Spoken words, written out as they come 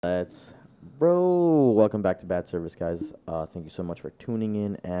Let's bro. Welcome back to Bad Service, guys. Thank you so much for tuning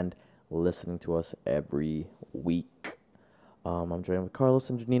in and listening to us every week. I'm joined with Carlos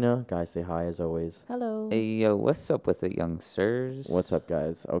and Janina. Guys, say hi as always. Hello. Hey, yo, what's up with it, young sirs? What's up,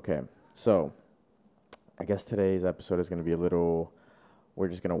 guys? Okay, so I guess today's episode is gonna be a little. We're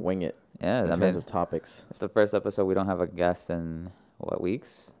just gonna wing it Yeah, in I terms mean, of topics. it's the first episode we don't have a guest in, what,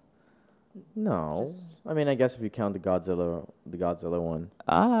 weeks? No, Just- I mean I guess if you count the Godzilla one.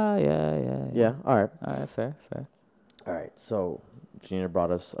 Yeah. Yeah. All right. All right, fair. All right. So Janina brought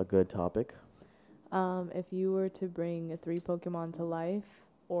us a good topic. If you were to bring 3 Pokemon to life,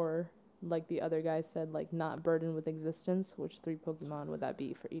 or like the other guy said, like not burdened with existence, which 3 Pokemon would that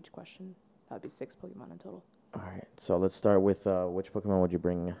be for each question? That'd be 6 Pokemon in total. All right. So let's start with which Pokemon would you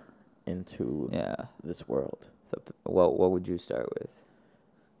bring into Yeah. this world? So, what would you start with?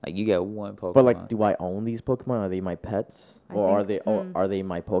 Like, you get one Pokemon. But like, do I own these Pokemon? Are they my pets, I or are they think- are they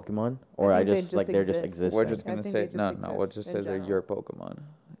my Pokemon, or I think they just just like they're just exist. existing? We're just I gonna think say they just no. We'll exist just in say they're general. your Pokemon.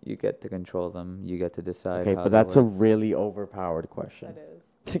 You get to control them. You get to decide. Okay, how but they that's a work. really overpowered question. That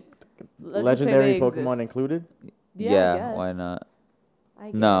is. Let's just say Legendary they Pokemon exist. included. Yeah, I why guess. not?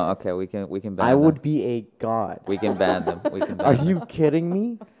 I No, guess. okay, we can ban I them. would be a god. We can ban them. We can ban Are them. you kidding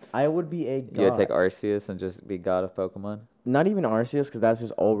me? I would be a god. You would take Arceus and just be god of Pokemon? Not even Arceus, because that's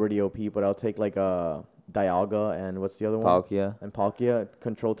just already OP. But I'll take like Dialga and what's the other one? Palkia? And Palkia,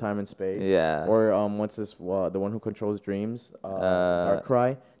 control time and space. Yeah. Or what's this? The one who controls dreams.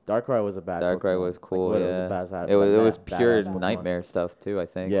 Darkrai. Darkrai was a bad. Darkrai Pokemon. was cool, Like, yeah. It It was bad, pure badass Pokemon. nightmare stuff too, I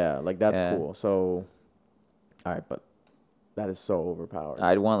think. Yeah, like that's Yeah. cool. So, all right, but that is so overpowered,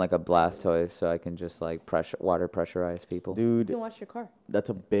 I'd want like a Blastoise so I can just like water pressurize people. You dude. can wash your car. That's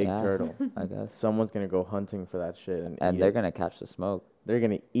a big Yeah. turtle. I guess. Someone's gonna go hunting for that shit And eat they're it. gonna catch the smoke. They're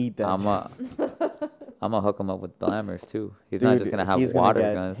gonna eat that. I'm gonna hook him up with glamours too. He's Dude, not just gonna have he's water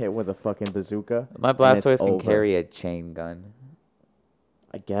gonna get guns. hit with a fucking bazooka. My and it's Blastoise can over. carry a chain gun.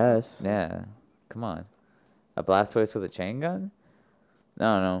 I guess. Yeah, come on. A Blastoise with a chain gun?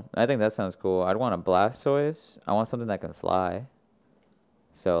 No. I think that sounds cool. I'd want a Blastoise. I want something that can fly.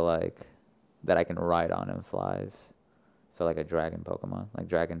 So like, that I can ride on and flies. So like a dragon Pokemon, like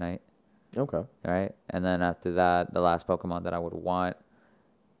Dragonite. Okay. Right? And then after that, the last Pokemon that I would want,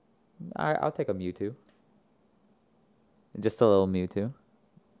 I'll take a Mewtwo. Just a little Mewtwo.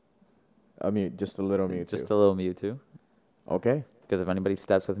 I mean, just a little Mewtwo. Just a little Mewtwo. Okay. Because if anybody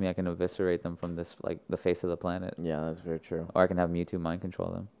steps with me, I can eviscerate them from this, like, the face of the planet. Yeah, that's very true. Or I can have Mewtwo mind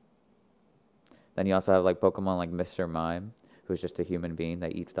control them. Then you also have, like, Pokemon like Mr. Mime, who's just a human being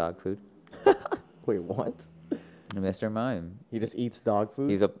that eats dog food. Wait, what? Mr. Mime. He just eats dog food.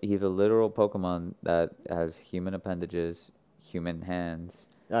 He's a literal Pokemon that has human appendages, human hands.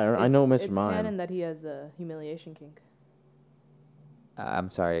 I know Mr. It's Mime. canon that he has a humiliation kink. I'm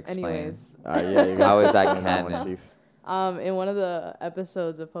sorry, explain. Anyways, Yeah, you How gotta is that explain one, canon? Chief. in one of the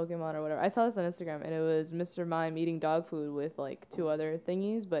episodes of Pokemon or whatever, I saw this on Instagram, and it was Mr. Mime eating dog food with like 2 other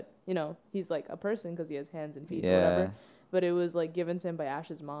thingies, but you know he's like a person because he has hands and feet, or Yeah. whatever. But it was like given to him by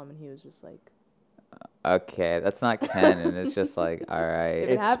Ash's mom, and he was just like, Okay, that's not canon. It's just like, all if right. it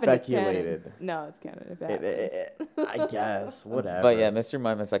It's happened, it's speculated. canon. No, it's canon. If it It- happens. I guess whatever. But yeah, Mr.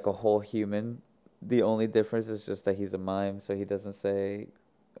 Mime is like a whole human. The only difference is just that he's a mime, so he doesn't say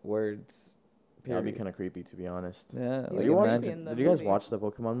words. That'd be period. kind of creepy, to be honest. Yeah, He like was watch, creepy imagine. in the did you guys movie. watch the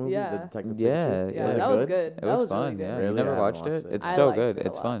Pokemon movie? Yeah. The Detective Yeah, Pikachu? Yeah, Was it that was good? good. It That was was fun. really good. Yeah, Really? you never I haven't watched watched it? it. It's I so liked good. it a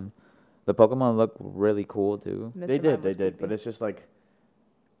It's lot. fun. The Pokemon look really cool too. Mr. They Mime did, was but creepy. it's just like,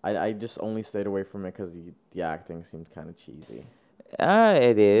 I just only stayed away from it because the acting seemed kind of cheesy.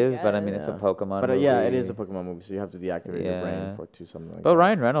 It is, but I mean, guess. it's a Pokemon. But movie. yeah, it is a Pokemon movie, so you have to deactivate your Yeah. brain for to something like But that.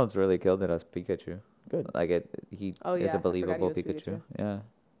 Ryan Reynolds really killed it as Pikachu. Good. Like he Oh, yeah, is I a forgot he believable was Pikachu. Pikachu. Yeah,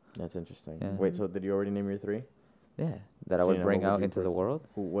 That's interesting. Yeah. Wait, so did you already name your 3? yeah. That I would Gina, bring what would out you into the bring? world.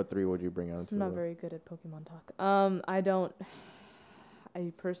 What 3 would you bring out into I'm the not world? very good at Pokemon talk. I don't.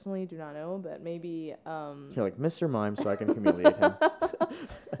 I personally do not know, but maybe You're like Mr. Mime, so I can humiliate him.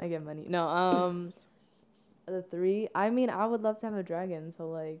 I get money. No, the 3. I mean, I would love to have a dragon, so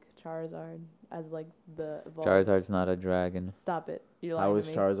like Charizard as like the evolved. Charizard's not a dragon. Stop it! You're lying How to is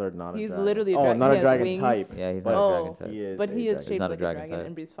me. Charizard not a He's dragon? literally a Oh, dragon. not He a has dragon wings. type. Yeah, he's But- not a Oh, dragon type. He is But a he is dragon. shaped not a like a dragon dragon type.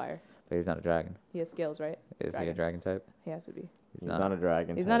 and breathes fire. But he's not a dragon. He has scales, right? Is he a Dragon. dragon type? He has to be. He's not a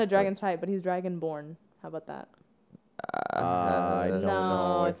dragon. He's type, not a but dragon type, but he's dragon born. How about that? I don't No,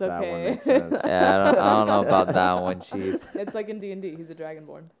 know if it's that one okay. makes sense. Yeah, I don't know about that one, Chief. It's like in D&D. He's a dragon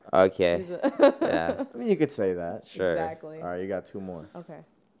born. Okay. He's a Yeah. I mean, you could say that. Sure. Exactly. All right, you got 2 more. Okay,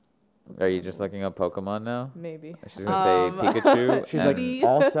 Are you just looking up Pokemon now? maybe. She's gonna say Pikachu. She's Maybe. like,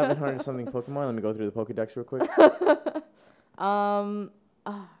 all 700 something Pokemon. Let me go through the Pokedex real quick.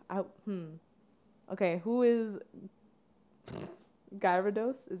 Okay, who is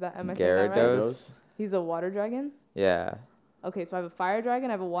Gyarados? Is that am I saying that right? Gyarados? He's a water dragon. Yeah. Okay, so I have a fire dragon.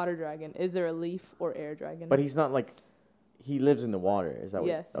 I have a water dragon. Is there a leaf or air dragon? But he's not like, he lives in the water. Is that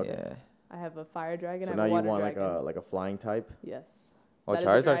Yes. what? Okay. Yeah. I have a fire dragon. So I now have a you water want dragon. like a flying type, Yes. Well, That is a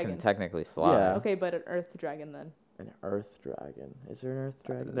Charizard dragon. can technically fly. Yeah. Okay, but an earth dragon then. an earth dragon. Is there an earth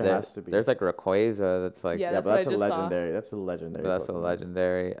dragon? There There- has to be. There's like Rayquaza that's like. Yeah, yeah, that's but what that's I a just saw. legendary. That's a legendary. That's a Pokemon.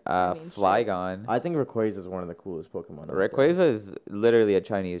 legendary. I mean, shit. Flygon. I think Rayquaza is one of the coolest Pokemon. out there. Rayquaza is literally a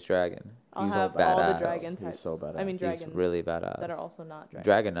Chinese dragon. I'll He's have so all the badass. dragon He's types. so I mean badass. dragons. He's really badass. that are also not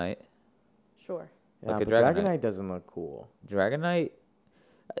dragons. Dragonite. Sure. Yeah, Like a but Dragonite. Dragonite doesn't look cool. Dragonite.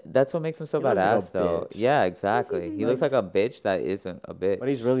 That's what makes him so He looks like a badass, though. bitch. Yeah, exactly. He looks like a bitch that isn't a bitch. But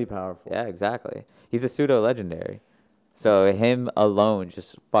he's really powerful. Yeah, exactly. He's a pseudo legendary. So him alone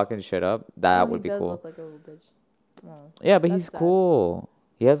just fucking shit up. That would be He does cool. look like a little bitch. Oh, Yeah, but That's he's sad. cool.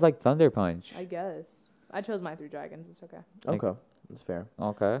 He has like Thunder Punch. I guess. I chose my 3 dragons. It's okay. Okay, that's fair.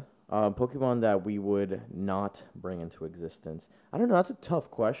 Okay. Pokemon that we would not bring into existence. I don't know. That's a tough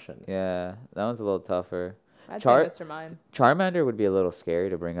question. Yeah, that one's a little tougher. I'd Char- say Mr. Mime. Charmander would be a little scary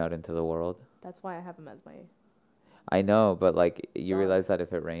to bring out into the world. That's why I have him as my. I know, but like you Dog. realize that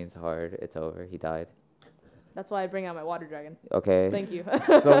if it rains hard, it's over. He died. That's why I bring out my water dragon. Okay. Thank you.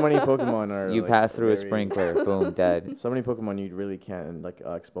 So many Pokemon are. You like, pass through a very- sprinkler, boom, dead. So many Pokemon you really can't like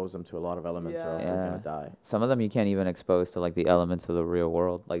expose them to a lot of elements, or else they're Yeah. gonna die. Some of them you can't even expose to like the elements of the real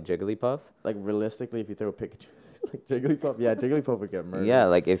world, like Jigglypuff. Like realistically, if you throw a Pikachu, like Jigglypuff, yeah, Jigglypuff would get murdered. Yeah,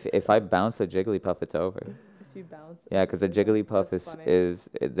 like if I bounce a Jigglypuff, it's over. If you bounce. Yeah, because the Jigglypuff That's is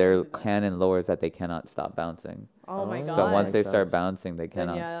funny. their do that. canon lores that they cannot stop bouncing. Oh my Oh. god. So once they Makes start sense. bouncing, they Then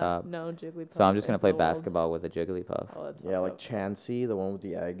cannot yeah, stop. No Jigglypuff. So I'm just gonna into play the world. basketball with a Jigglypuff. Oh, that's Yeah, fucked like up. Chansey, the one with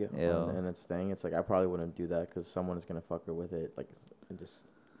the egg Ew. and its thing. It's like I probably wouldn't do that because someone is gonna fuck her with it, like, and just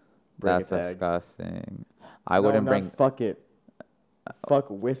break That's its egg. disgusting. I No, wouldn't not bring. fuck it. Fuck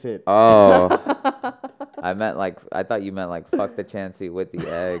with it. Oh, I meant like I thought you meant like fuck the Chansey with the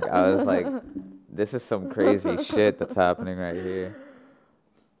egg. I was like, this is some crazy shit that's happening right here.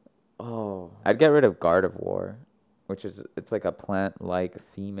 Oh, I'd get rid of Gardevoir, which is it's like a plant-like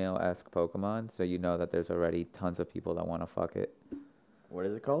female-esque Pokemon, so you know that there's already tons of people that want to fuck it. what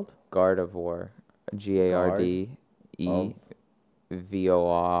is it called? Gardevoir, Gardevor,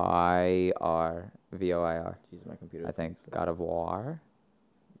 Voir. Jeez, my computer. I think God of War.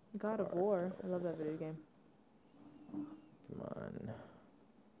 God of War. I love that video game. Come on.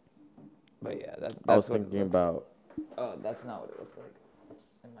 But yeah, I was thinking about. Oh, that's not what it looks like.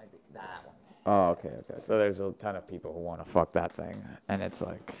 It might be that one. Oh, okay. So there's a ton of people who want to fuck that thing, and it's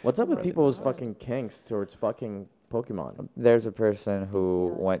like. What's up with really people's disgusting. fucking kinks towards fucking Pokemon? There's a person who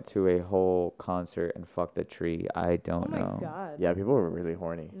Yeah. went to a whole concert and fucked a tree. I Oh don't my know. god. Yeah, people are really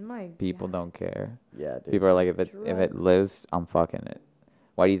horny. My People god. don't care. Yeah, dude. People are like, if it Drugs. lives, I'm fucking it.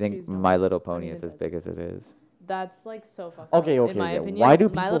 Why do you think Trees don't. My Little I Pony mean, is it as does. big as it is? That's like so fucked Okay, up. okay. In my yeah. opinion, Why do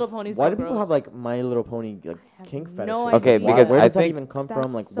people? My Little Pony's why so do people gross. have like My Little Pony like have kink no fetishes? Okay, idea. because where I does that think even come That's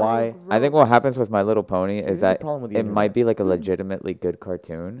from? Like, so why? I think what gross. happens with My Little Pony See, is this the that problem with the it might internet. be like a legitimately good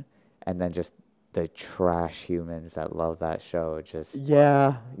cartoon, and then just the trash humans that love that show just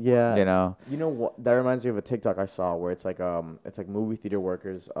Yeah, yeah. you know. You know what? That reminds me of a TikTok I saw where it's like movie theater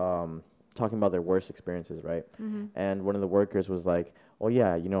workers talking about their worst experiences, right? Mm-hmm. And one of the workers was like, "Oh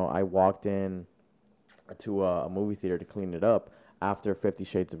yeah, you know, I walked in to a movie theater to clean it up after 50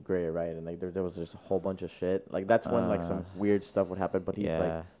 Shades of Grey, right? And like there was just a whole bunch of shit. Like that's when like some weird stuff would happen. But he's Yeah.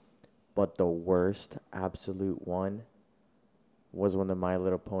 like, but the worst absolute one was when the My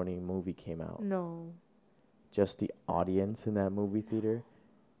Little Pony movie came out. No. Just the audience in that movie theater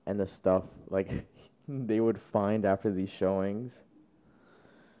and the stuff like they would find after these showings.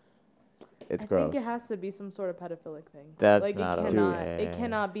 It's I gross. think it has to be some sort of pedophilic thing. That's like not it cannot. okay. It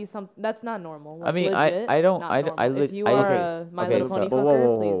cannot be some. That's not normal. I Like, mean, legit, I don't- not I d- I normal. If lit- you I- are okay, a My okay, Little so- Pony Whoa, fucker,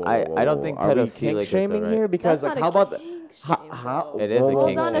 whoa, please. whoa, I- whoa, I don't whoa. think Are we pedophilic kink is shaming the right- here? Because That's like, not how a about the kink how, shame, how, though. It is a whoa, kink whoa,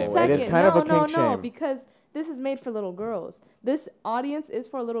 Hold on shame. a whoa. second. It is kind no, of a kink no, shame. because this is made for little girls. This audience is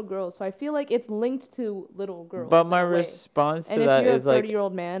for little girls, so I feel like it's linked to little girls. But in my a way. response to And if that you're a is like,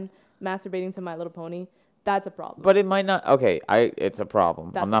 30-year-old man masturbating to My Little Pony, that's a problem. but it might not. Okay, it's a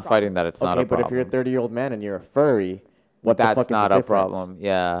problem. That's I'm a not problem. fighting that it's not Okay, a but problem. if you're a 30-year-old man and you're a furry, What the fuck That's is the not a difference? problem.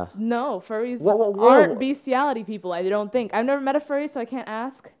 Yeah. No, furries Whoa. aren't bestiality people. I don't think. I've never met a furry, so I can't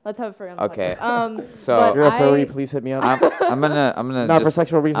ask. Let's have a furry on the Okay. podcast. So- but If you're a furry, I please hit me up. I'm gonna Not for just,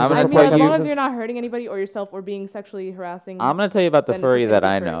 sexual reasons, I'm just I gonna mean, for tell as podcast you. long as reasons. you're not hurting anybody or yourself or being sexually harassing. I'm gonna tell you about the Then it's furry okay that to be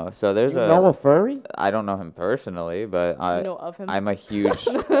I furry. know. So there's You know a a. furry? I don't know him personally, but you know of him. I'm a huge.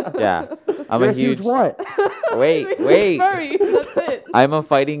 Yeah. I'm You're a huge. what? Wait. Furry. That's it. I'm a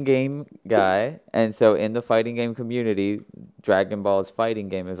fighting game guy, and so in the fighting game community, Dragon Ball's fighting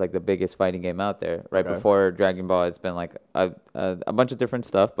game is like the biggest fighting game out there. Right Okay. before Dragon Ball, it's been like a bunch of different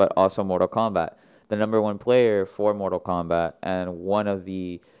stuff, but also Mortal Kombat. The number one player for Mortal Kombat and one of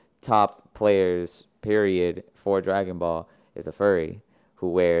the top players, period, for Dragon Ball is a furry who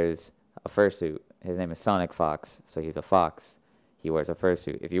wears a fursuit. His name is Sonic Fox, so he's a fox. He wears a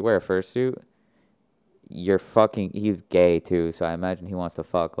fursuit. If you wear a fursuit, he's gay too, so I imagine he wants to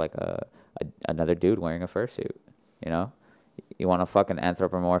fuck like another dude wearing a fursuit, you know? You want to fuck an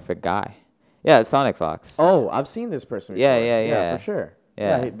anthropomorphic guy. Yeah, it's Sonic Fox. Oh, I've seen this person before. Yeah, yeah. for sure.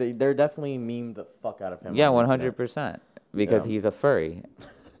 Yeah. They're definitely memed the fuck out of him. Yeah, on the internet. 100%. Because Yeah. he's a furry.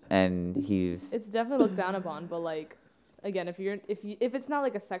 And he's It's definitely looked down upon, but like, again, if it's not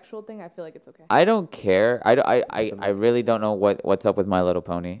like a sexual thing, I feel like it's okay. I don't care. I really don't know what's up with My Little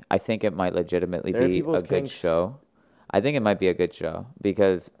Pony. I think it might legitimately There are be a people's good kinks. show. I think it might be a good show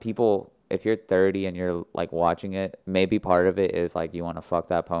because people, if you're 30 and you're like watching it, maybe part of it is like you want to fuck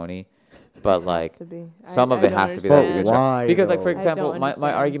that pony, but like Has to be. some of I it don't has to be that's a good understand. show. Why, Because like for though? I don't example, my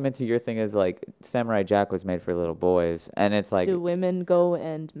understand. argument to your thing is like Samurai Jack was made for little boys, and it's like Do women go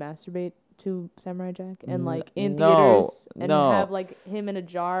and masturbate to Samurai Jack and like in no, theaters and no. have like him in a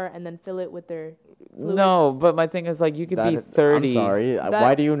jar and then fill it with their fluids? no, but my thing is like you could That be is- 30. I'm sorry. That-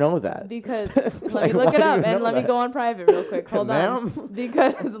 Why do you know that? Because Like, let me why look it do up you and know let me that? go on private real quick. Hold on. Ma'am?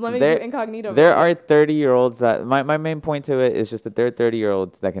 Because let me There- do incognito. There real are quick. 30-year-olds that my main point to it is just that there are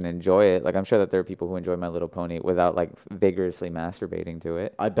 30-year-olds that can enjoy it. Like I'm sure that there are people who enjoy My Little Pony without like vigorously masturbating to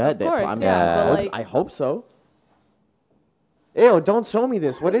it. I bet Of they. course, I mean, yeah, but, like- I hope so. Ew! Don't show me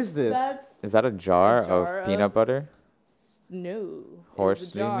this. What is this? That's Is that a jar, jar of of- peanut butter? no. Horse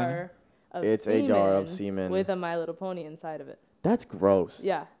It's a jar of It's a jar of semen. with a My Little Pony inside of it. That's gross.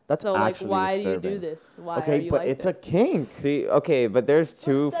 Yeah. That's so like, actually why do disturbing. you do this? Why are Okay, you but like it's this? a kink. See, okay, but there's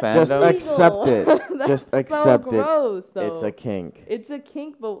two That's Just fandoms. illegal. accept it. That's Just so accept it. gross, though. It's a kink. It's a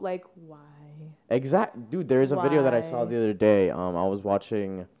kink, but like, why? Dude, there is a video that I saw Why? the other day. I was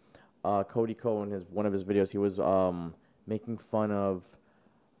watching Cody Ko in one of his videos. He was making fun of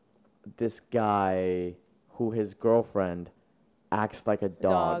this guy who his girlfriend acts like a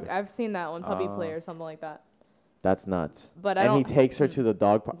dog. I've seen that one, Puppy Oh. Play or something like that. That's nuts. But I And he don't- takes her to the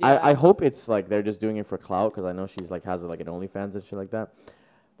dog park. Yeah. I hope it's like they're just doing it for clout because I know she's like has like an OnlyFans and shit like that.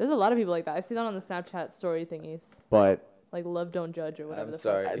 There's a lot of people like that. I see that on the Snapchat story thingies, But like Love Don't Judge or whatever. I'm the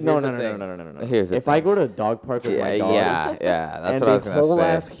sorry. Fuck. no, Here's no, the no, no, thing. no, no, no, no. Here's the If I thing. go to a dog park with my Yeah, dog, yeah. That's and what I was a gonna whole say.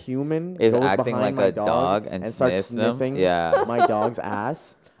 ass human Is goes acting behind like my a dog and starts sniffs them. sniffing Yeah. my dog's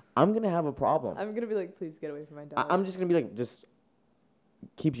ass, I'm gonna have a problem. I'm gonna be like, please get away from my dog. I'm just gonna be like, just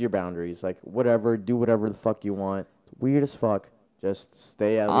keep your boundaries. Like, whatever, do whatever the fuck you want. It's weird as fuck. Just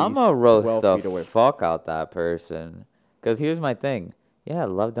stay at I'm least a 12 roast feet the away. fuck out that person. Cause here's my thing. Yeah,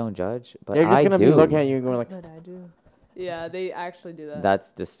 love don't judge, but They're just I gonna do. be looking at you and going like, But I do. Yeah, they actually do that.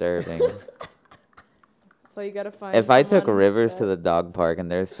 That's disturbing. That's why you gotta find. If I took someone Rivers that- to the dog park and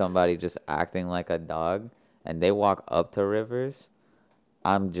there's somebody just acting like a dog and they walk up to Rivers,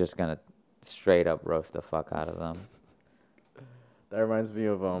 I'm just gonna straight up roast the fuck out of them. that reminds me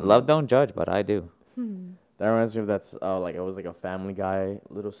of Love don't judge, but I do. That reminds me of like it was like a Family Guy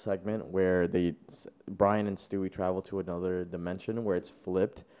little segment where Brian and Stewie travel to another dimension where it's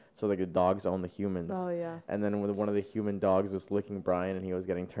flipped, so like the dogs own the humans. Oh yeah. And then when one of the human dogs was licking Brian and he was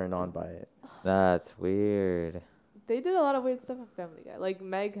getting turned on by it. That's weird. They did a lot of weird stuff with Family Guy. Like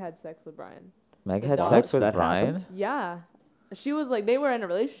Meg had sex with Brian. Meg The had dogs? sex with That Brian? happened? Yeah. She was like, they were in a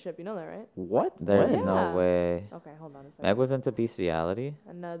relationship. You know that, right? What? There's When? no Yeah. way. Okay, hold on a second. Meg was into bestiality?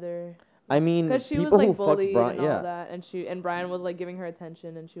 Another. I mean, Because she was people who like fucked bullied Brian, and all yeah. that, and Brian was like giving her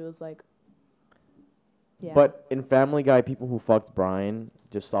attention, and she was like, yeah. But in Family Guy, people who fucked Brian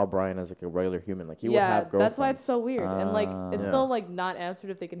just saw Brian as like a regular human. Like he would have girlfriends. that's why it's so weird, and like it's Yeah. still like not answered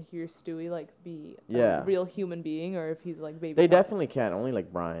if they can hear Stewie like be Yeah. a real human being or if he's like baby. They definitely can. Only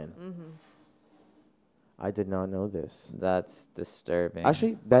like Brian. Mm-hmm. I did not know this. That's disturbing.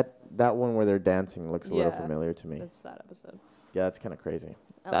 Actually, that one where they're dancing looks a little Yeah. familiar to me. That's that episode. Yeah, that's kind of crazy.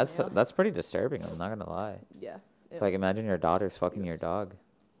 LMAO. that's pretty disturbing. I'm not gonna lie. Yeah. It's like imagine your daughter's fucking your dog.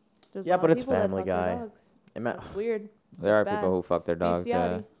 There's Yeah, a lot but of it's people that Family fuck their Guy. dogs. Ima- That's weird. There That's are bad. people who fuck their dogs. Yeah.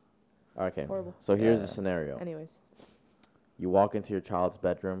 Bestiality. okay. Horrible. So here's Yeah. the scenario. Anyways. You walk into your child's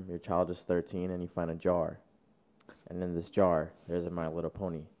bedroom. Your child is 13, and you find a jar. And in this jar, there's a My Little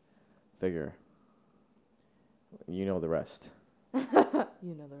Pony figure. You know the rest. You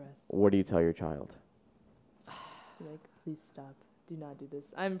know the rest. What do you tell your child? Be like, please stop. Do not do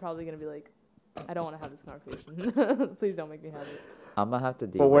this. I'm probably gonna be like, I don't want to have this conversation. Please don't make me have it. I'm gonna have to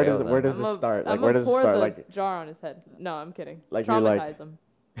But where does derail it them. start? Like I'm where gonna does it pour start? the Like jar on his head. No, I'm kidding. Like you're like- Traumatize him.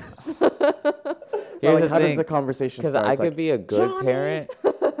 Here's like the how does thing, the conversation because start? I It's could like, be a good Johnny! parent,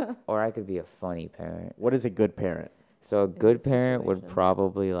 or I could be a funny parent. what is a good parent? So a In good this parent would situation.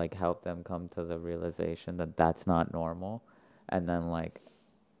 probably like help them come to the realization that that's not normal, and then like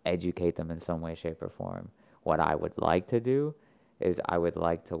educate them in some way, shape, or form. What I would like to do is I would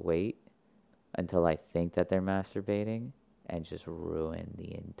like to wait until I think that they're masturbating and just ruin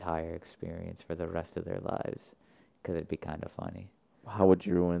the entire experience for the rest of their lives, because it'd be kind of funny. How would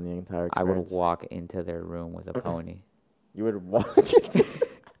you ruin the entire I experience? would walk into their room with a pony, You would walk into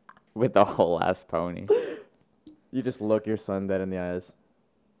with a whole ass pony. You just look your son dead in the eyes.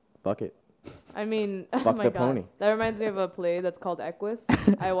 Fuck it. I mean, oh Fuck my the God. pony. That reminds me of a play that's called Equus.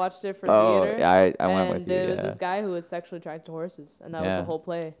 I watched it for Oh, theater. yeah, I went and with you. there was Yeah. this guy who was sexually attracted to horses, and that was Yeah. the whole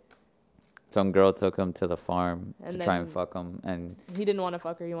play. Some girl took him to the farm And to try and then- fuck him, and He didn't want to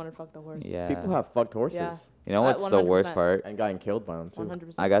fuck her. He wanted to fuck the horse. yeah. People have fucked horses Yeah. You know what's the worst 100%. part? and gotten killed by them too.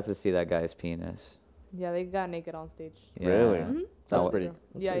 100%. I got to see that guy's penis. Yeah, they got naked on stage. Yeah. Really? Mhm. That's Oh. pretty. Yeah,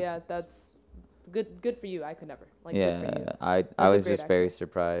 that's yeah, pretty- yeah. That's good for you. I could never. Like, good for you. Yeah, I a was great just very actor.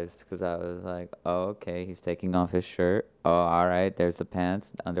 surprised because I was like, oh, okay, he's taking off his shirt. Oh, all right, there's the pants.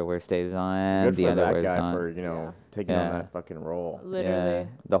 The underwear stays on. Good the for that underwear's guy gone. for Yeah. taking on Yeah. that fucking role. Literally. Yeah,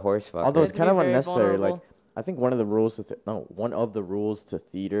 the horse fuck. Although You it's have to kind be of very unnecessary. Like vulnerable. I think one of the rules to one of the rules to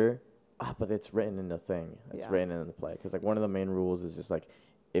theater, but it's written in the thing. It's Yeah. written in the play because like one of the main rules is just like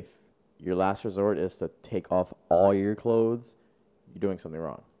if your last resort is to take off all your clothes, you're doing something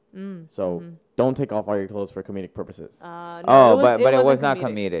wrong. So don't take off all your clothes for comedic purposes. No, Oh, it but it was wasn't not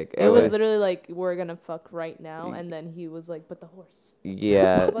comedic. It was literally like, we're gonna fuck right now, and then he was like, but the horse.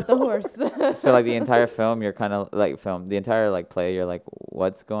 Yeah. But the horse. So like the entire film, you're kind of like the entire like play. You're like,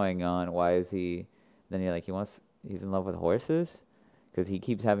 what's going on? Why is he? Then you're like, he's in love with horses, because he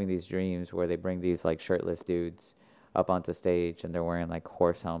keeps having these dreams where they bring these like shirtless dudes up onto stage and they're wearing like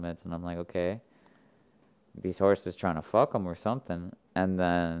horse helmets, and I'm like, okay, these horses trying to fuck him or something. And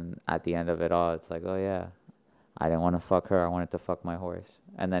then at the end of it all, it's like, oh yeah, I didn't want to fuck her. I wanted to fuck my horse.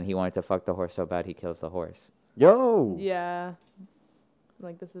 And then he wanted to fuck the horse so bad he kills the horse. Yo. Yeah.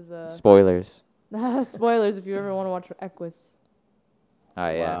 Like, this is a Spoilers. spoilers if you ever want to watch Equus.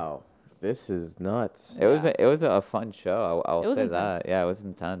 Yeah. Wow. This is nuts. It was Yeah. it was a fun show. I'll It was say intense. that. Yeah, it was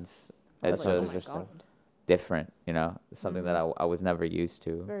intense. That's It's Like, just interesting. God. different, you know, something that I was never used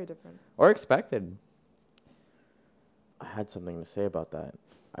to Very different. or expected I had something to say about that.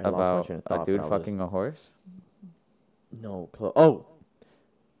 I lost my about train of a thought. dude but I was fucking a horse. just- No. Oh.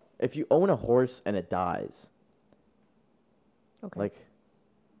 If you own a horse and it dies, Okay. like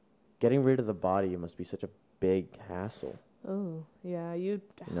getting rid of the body must be such a big hassle. Oh, yeah. You'd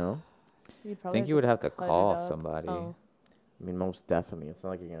You know. I think you would have to cut it call up. somebody. Oh. I mean, most definitely. It's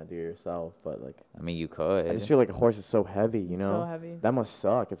not like you're gonna do it yourself, but like, I mean, you could. I just feel like a horse is so heavy. You It's know. so heavy. That must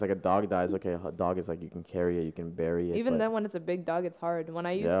suck. It's like a dog dies. Okay, a dog is like you can carry it, you can bury it. Even but then, when it's a big dog, it's hard. When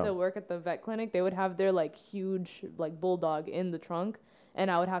I used Yeah. to work at the vet clinic, they would have their like huge like bulldog in the trunk, and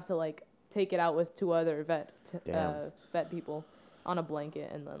I would have to like take it out with two other Damn. vet people on a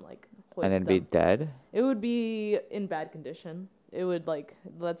blanket and then like and hoist it'd be them. dead. It would be in bad condition. It would like,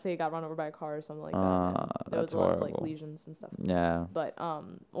 let's say it got run over by a car or something like that. and there That's was a lot of like horrible. lesions and stuff. Yeah. But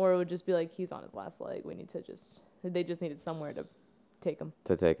or it would just be like, he's on his last leg. We need to they just needed somewhere to take him.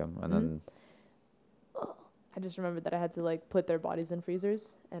 To take him, and Mhm. then I just remembered that I had to like put their bodies in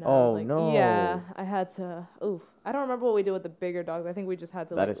freezers, and I Oh, was like, no. yeah, I had to. Oof, I don't remember what we did with the bigger dogs. I think we just had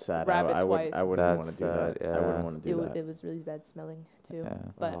to that like is sad. wrap it I twice. wouldn't want to That's do that. sad, I wouldn't yeah. want to do that. It was really bad smelling too. yeah.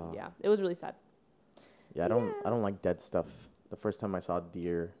 But Oh. yeah, it was really sad. Yeah, I don't like dead stuff. The first time I saw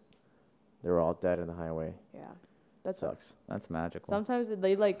deer, they were all dead in the highway. Yeah, that sucks. Sucks. That's magical. Sometimes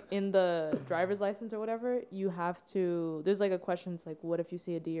they like in the driver's license or whatever, you have to. There's like a question. It's like, what if you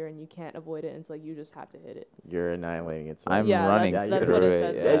see a deer and you can't avoid it? And it's like you just have to hit it. You're annihilating it. So I'm Yeah, running that's through what it it.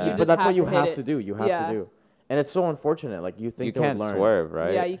 says. Yeah. Yeah, you but just that's what have you to hit have it. to do. You have Yeah. to do. And it's so unfortunate. Like you think You they would can't learn. swerve,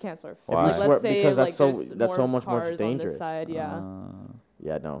 right? Yeah, you can't swerve. Wow. Like, Swerve- let's say because like that's so- there's that's so much more cars dangerous. on this side. Yeah.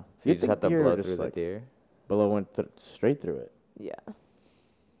 Yeah, no. So you You'd just have think to deer blow are just, through the like, deer. Below went straight through it. Yeah.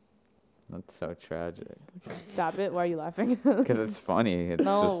 That's so tragic. Stop it. Why are you laughing? Because it's funny. It's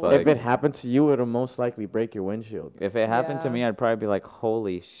No. just like if it happened to you, it'll most likely break your windshield. if it happened to Yeah. me, I'd probably be like,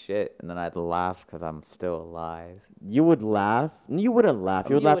 "Holy shit!" and then I'd laugh because I'm still alive. You would laugh. You wouldn't laugh.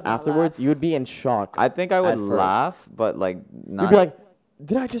 You would You laugh would not afterwards. laugh. You would be in shock. I think I would At first. laugh, but like not. You'd be like,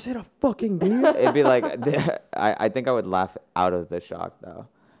 "Did I just hit a fucking deer?" It'd be like I think I would laugh out of the shock though.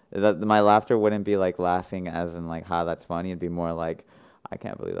 My laughter wouldn't be like laughing as in like, "Ha, that's funny." It'd be more like, "I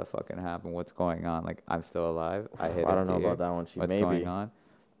can't believe that fucking happened. What's going on? Like I'm still alive. I hit. I a don't know deer. about that one. What's Maybe. going on?"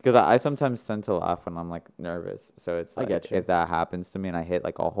 Because I sometimes tend to laugh when I'm like nervous. So it's I like get you. if that happens to me and I hit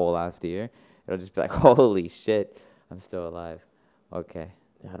like a whole ass deer, it'll just be like, "Holy shit, I'm still alive." Okay.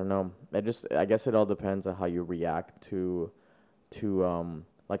 I don't know. I guess it all depends on how you react to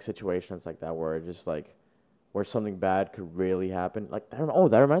like situations like that where it just like where something bad could really happen. Like I don't know. Oh,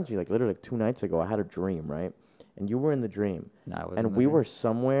 that reminds me. Like literally like 2 nights ago, I had a dream, right? And you were in the dream, No, I wasn't and in we the were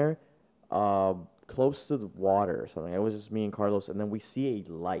somewhere, close to the water or something. It was just me and Carlos, and then we see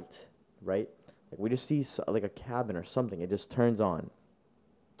a light, right? Like we just see like a cabin or something. It just turns on,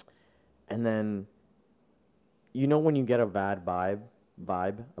 and then, you know when you get a bad vibe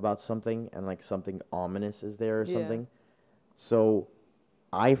about something and like something ominous is there or Yeah. something. So,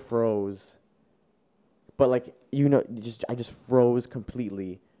 I froze. But like I just froze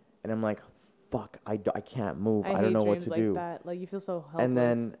completely, and I'm like, fuck, I can't move. I, hate don't know what dreams to like do. that. Like you feel so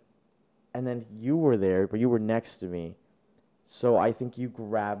helpless. And then you were there, but you were next to me. So I think you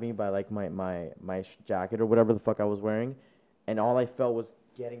grabbed me by like my jacket or whatever the fuck I was wearing, and all I felt was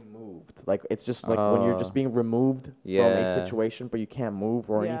getting moved. Like it's just like when you're just being removed from a Yeah. situation, but you can't move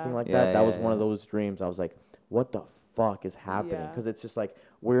or Yeah. anything like Yeah, that. That was yeah, one of yeah. those dreams. I was like, what the fuck is happening? Yeah. Because it's just like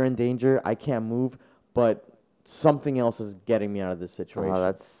we're in danger. I can't move, but something else is getting me out of this situation. Oh,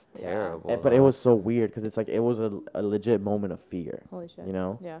 that's Yeah. terrible. But it though. was so weird because it's like it was a legit moment of fear. Holy shit. You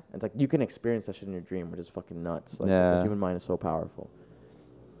know? Yeah. It's like you can experience that shit in your dream, which is fucking nuts. Like the Yeah. human mind is so powerful.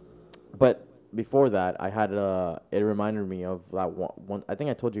 But before that, I had it reminded me of that one. I think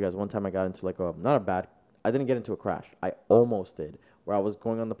I told you guys one time I got into like I didn't get into a crash. I almost did, where I was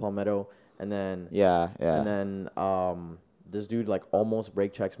going on the Palmetto, and then Yeah. and then this dude like almost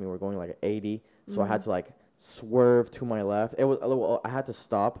brake checks me. We're going like 80, so I had to like swerve to my left. It was I had to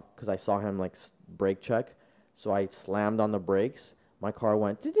stop because I saw him like brake check, so I slammed on the brakes. My car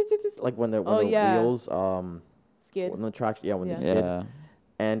went like when the yeah. wheels Skid. when the traction when Yeah. they skid, Yeah.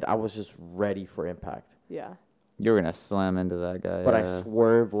 and I was just ready for impact. Yeah. You were gonna slam into that guy. But I yeah.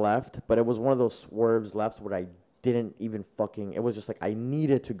 swerved left, but it was one of those swerves lefts where I didn't even it was just like I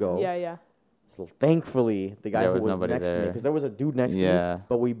needed to go. Yeah. Yeah. So thankfully, the guy There who was was nobody next to me, there. because there was a dude next to Yeah. me,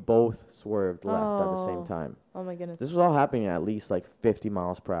 but we both swerved left at the same Oh. time. Oh my goodness. This was all happening at least like 50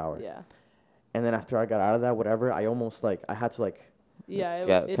 miles per hour. Yeah. And then after I got out of that, whatever, I almost like, I had to like Yeah.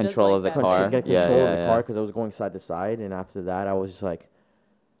 Get it control does of the like that. car. get Yeah, control of yeah, the yeah. car because I was going side to side. And after that, I was just like,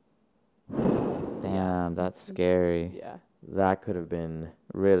 Damn, that's scary. Yeah. that could have been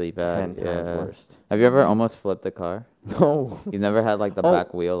Really 10 bad. times Yeah. worse. Have you ever almost flipped a car? No. You never had like the Oh.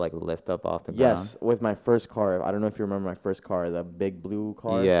 back wheel like lift up off the Yes, with my first car. I don't know if you remember my first car, the big blue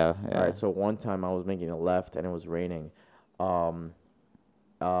car. ground? Yeah. Yeah. All right, so one time I was making a left and it was raining,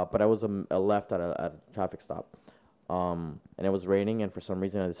 but I was a left at a traffic stop, and it was raining, and for some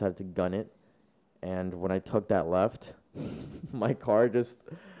reason I decided to gun it, and when I took that left, my car just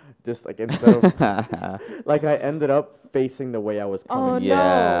like instead of like I ended up facing the way I was Oh coming.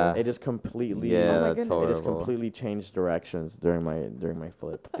 Yeah. It just completely Yeah, Oh my that's goodness. it just horrible. completely changed directions during my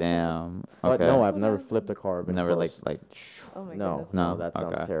flip. Damn. But Okay. no, I've never flipped a car. Been never close. like. Oh my No, goodness. no, No, that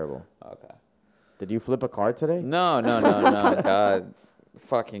sounds okay. terrible. Okay. Did you flip a car today? No. God,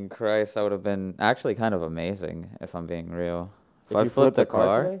 fucking Christ! That would have been actually kind of amazing if I'm being real. If If I you flipped flipped a a car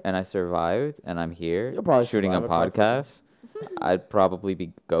car today? and I survived and I'm here You'll probably shooting a survive a car flip. podcast, I'd probably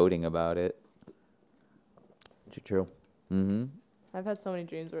be goading about it. True. Mm-hmm. I've had so many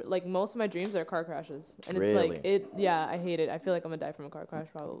dreams where, like, most of my dreams are car crashes, and it's Really? like yeah, I hate it. I feel like I'm gonna die from a car crash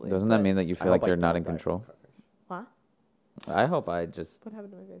probably. Doesn't that but- mean that you I feel like hope I you're not don't in die from control? Huh? I hope I just. What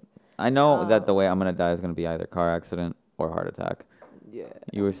happened to my face? I know that the Oh. way I'm gonna die is gonna be either car accident or heart attack. Yeah.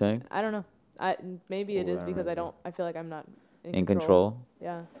 You were saying I don't know. Maybe it Ooh, is I because don't know. I feel like I'm not in control.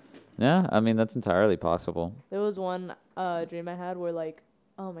 Yeah. Yeah, I mean that's entirely possible. There was one dream I had where, like,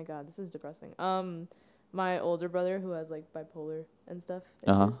 oh my god, this is depressing. My older brother, who has like bipolar and stuff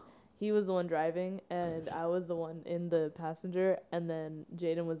Uh-huh. issues, he was the one driving and I was the one in the passenger, and then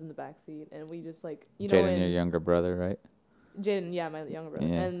Jaden was in the back seat, and we just like Jaden, your younger brother, right? Jaden, yeah, my younger brother.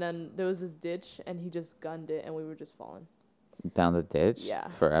 Yeah. And then there was this ditch, and he just gunned it, and we were just falling. Down the ditch. Yeah.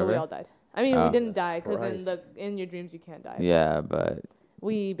 Forever. So we all died. I mean, Oh. we didn't Jesus die because Christ. in your dreams you can't die. Yeah, but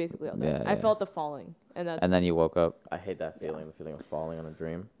We basically all did. Yeah, I yeah. felt the falling, and that's. And then you woke up. I hate that feeling, the feeling of falling on a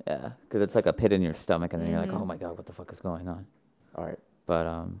dream. Yeah, because it's like a pit in your stomach, and then you're like, Mhm. oh my god, what the fuck is going on? All right,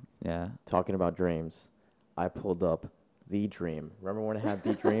 But yeah. talking about dreams, I pulled up The Dream. Remember when I had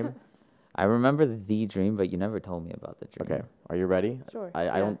The Dream? I remember the dream, but you never told me about the dream. Okay, are you ready? Sure. I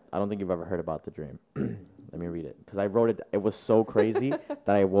yeah. don't think you've ever heard about The Dream. Let me read it because I wrote it. It was so crazy that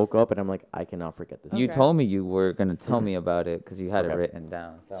I woke up and I'm like, I cannot forget this. You Okay. told me you were gonna tell me about it because you had it Okay. written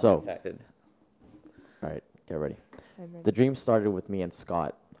down. So, So- I'm excited. All right, get ready. I'm ready. The dream started with me and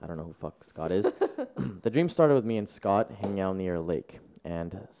Scott. I don't know who fuck Scott is. The dream started with me and Scott hanging out near a lake,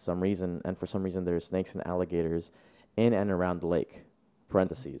 and for some reason, there are snakes and alligators in and around the lake.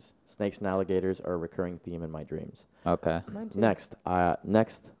 Parentheses. Snakes and alligators are a recurring theme in my dreams. Okay. Mine too. Next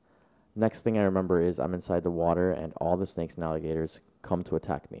thing I remember is I'm inside the water and all the snakes and alligators come to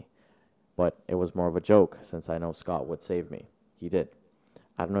attack me. But it was more of a joke since I know Scott would save me. He did.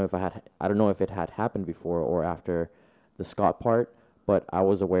 I don't know if it had happened before or after the Scott part, but I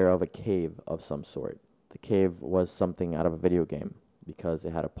was aware of a cave of some sort. The cave was something out of a video game because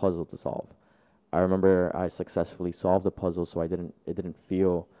it had a puzzle to solve. I remember I successfully solved the puzzle, so it didn't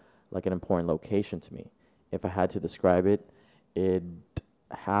feel like an important location to me. If I had to describe it, I'd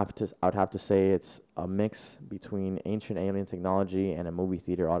have to say it's a mix between ancient alien technology and a movie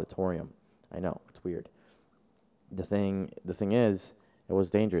theater auditorium. I know, it's weird. The thing is, it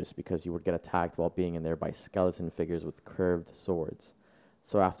was dangerous because you would get attacked while being in there by skeleton figures with curved swords.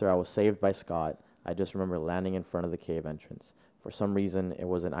 So after I was saved by Scott, I just remember landing in front of the cave entrance. For some reason, it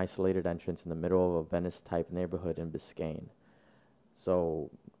was an isolated entrance in the middle of a Venice-type neighborhood in Biscayne.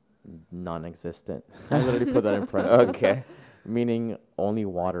 So, non-existent. I literally put that in parentheses. Okay. Meaning only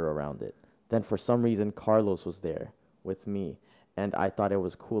water around it. Then for some reason, Carlos was there with me, and I thought it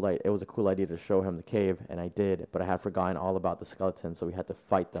was cool. It was a cool idea to show him the cave, and I did. But I had forgotten all about the skeletons, so we had to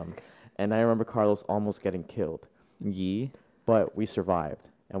fight them. And I remember Carlos almost getting killed, Yee. but we survived.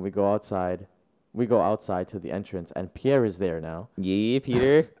 And we go outside. We go outside to the entrance, and Pierre is there now. Yee,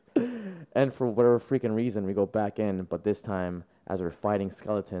 Peter. And for whatever freaking reason, we go back in. But this time, as we're fighting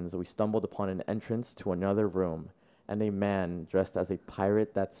skeletons, we stumbled upon an entrance to another room. And a man dressed as a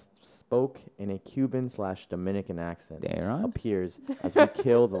pirate that spoke in a Cuban/Dominican accent Darren? appears as we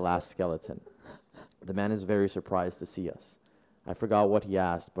kill the last skeleton. The man is very surprised to see us. I forgot what he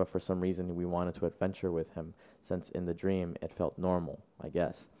asked, but for some reason we wanted to adventure with him, since in the dream it felt normal, I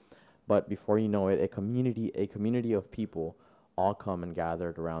guess. But before you know it, a community of people all come and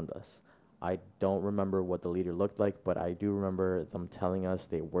gathered around us. I don't remember what the leader looked like, but I do remember them telling us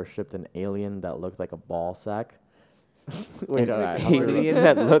they worshipped an alien that looked like a ball sack. Wait, no, I have to remember. Alien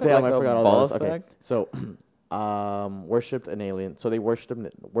that looked Damn, like I a forgot all ball this. Okay, sack? so worshipped an alien. So they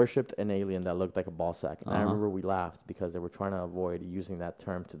worshipped an alien that looked like a ball sack. And I Uh-huh. remember we laughed because they were trying to avoid using that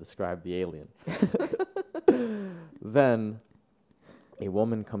term to describe the alien. Then a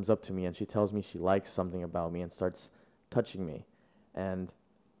woman comes up to me and she tells me she likes something about me and starts touching me. And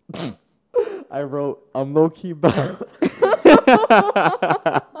I wrote, I'm low-key bound.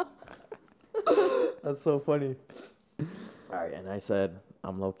 That's so funny. All right, and I said,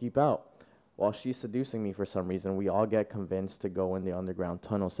 I'm low-key out. While she's seducing me for some reason, we all get convinced to go in the underground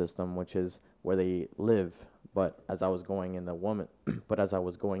tunnel system, which is where they live. But as I was going in, the woman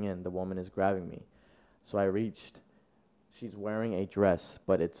is grabbing me. So I reached. She's wearing a dress,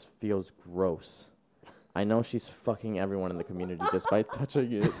 but it feels gross. I know she's fucking everyone in the community just by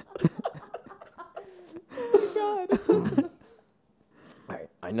touching it. Alright,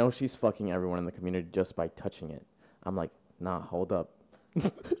 I know she's fucking everyone in the community just by touching it. I'm like, nah, hold up.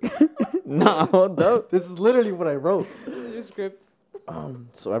 Nah, hold up. This is literally what I wrote. This is your script.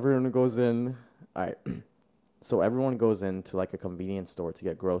 So everyone goes in. Alright. So everyone goes into like a convenience store to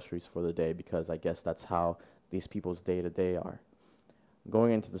get groceries for the day because I guess that's how these people's day-to-day are.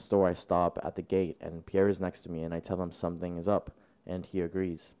 Going into the store, I stop at the gate, and Pierre is next to me, and I tell him something is up, and he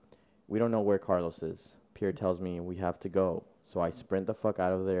agrees. We don't know where Carlos is. Pierre tells me we have to go, so I sprint the fuck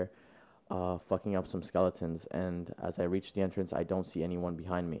out of there, fucking up some skeletons, and as I reach the entrance, I don't see anyone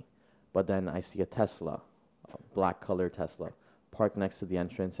behind me. But then I see a Tesla, a black-colored Tesla, parked next to the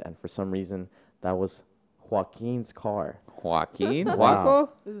entrance, and for some reason, that was Joaquin's car. Joaquin? Wow. Waco?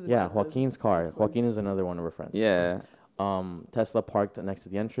 This is Yeah, this Joaquin's is car. this one. Joaquin is another one of our friends. Yeah. Tesla parked next to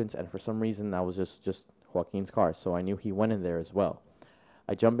the entrance, and for some reason, that was just Joaquin's car, so I knew he went in there as well.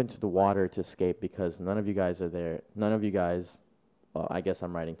 I jump into the water to escape because none of you guys are there. None of you guys, well, I guess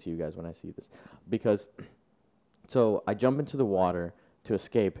I'm writing to you guys when I see this. So I jump into the water to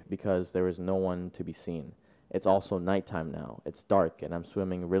escape because there is no one to be seen. It's also nighttime now. It's dark, and I'm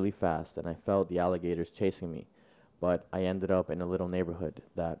swimming really fast, and I felt the alligators chasing me. but I ended up in a little neighborhood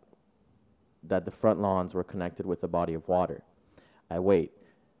that the front lawns were connected with a body of water. I wait.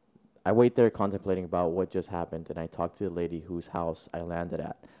 I wait there contemplating about what just happened, and I talk to the lady whose house I landed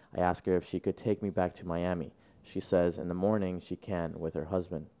at. I ask her if she could take me back to Miami. She says in the morning she can with her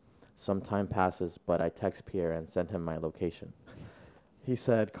husband. Some time passes, but I text Pierre and send him my location. He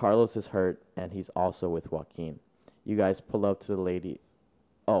said Carlos is hurt, and he's also with Joaquin. You guys pull up to the lady.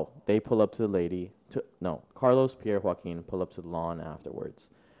 Oh, they pull up to the lady. No, Carlos, Pierre, Joaquin pull up to the lawn afterwards.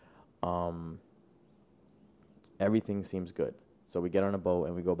 Everything seems good. So we get on a boat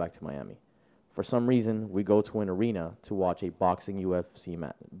and we go back to Miami. For some reason, we go to an arena to watch a boxing UFC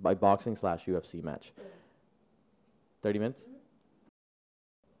match, by boxing / UFC match. 30 minutes?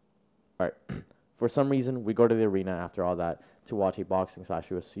 All right. For some reason, we go to the arena after all that to watch a boxing /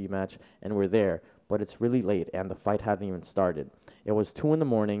 UFC match, and we're there, but it's really late and the fight hadn't even started. It was 2 in the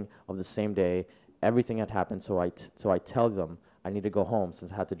morning of the same day. Everything had happened, so I tell them I need to go home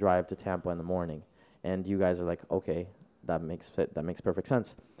since I had to drive to Tampa in the morning. And you guys are like, okay, that makes perfect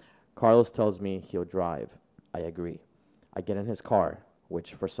sense. Carlos tells me he'll drive. I agree. I get in his car,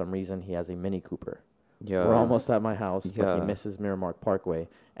 which for some reason he has a Mini Cooper. Yeah. We're almost at my house, but he Yeah. misses Miramar Parkway,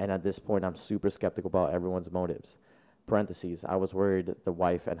 and at this point I'm super skeptical about everyone's motives. Parentheses, I was worried the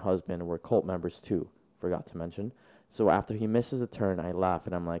wife and husband were cult members too, forgot to mention. So after he misses the turn, I laugh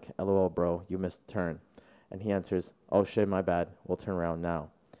and I'm like, LOL bro, you missed the turn. And he answers, oh shit, my bad, we'll turn around now.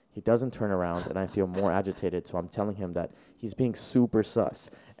 He doesn't turn around, and I feel more agitated, so I'm telling him that he's being super sus.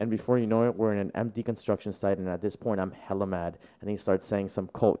 And before you know it, we're in an empty construction site, and at this point, I'm hella mad. And he starts saying some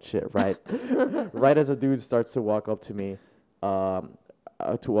cult shit, right? Right as a dude starts to walk up to me,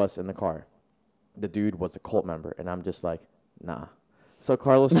 to us in the car. The dude was a cult member, and I'm just like, nah. So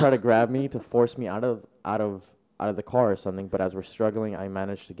Carlos tried to grab me to force me out of the car or something, but as we're struggling, I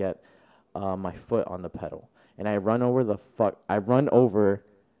managed to get my foot on the pedal. And I run over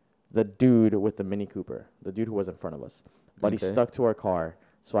the dude with the Mini Cooper, the dude who was in front of us. But he stuck to our car,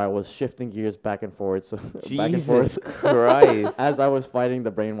 so I was shifting gears back and forth. So back and forth Jesus Christ. as I was fighting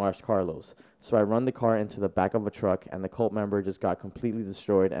the brainwashed Carlos. So I run the car into the back of a truck, and the cult member just got completely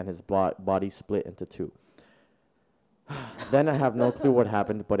destroyed, and his body split into 2. Then I have no clue what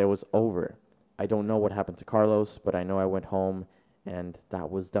happened, but it was over. I don't know what happened to Carlos, but I know I went home, and that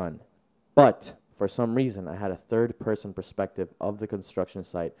was done. But for some reason, I had a third-person perspective of the construction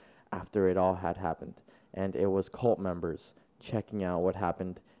site after it all had happened, and it was cult members checking out what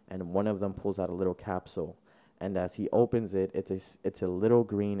happened, and one of them pulls out a little capsule, and as he opens it, it's a little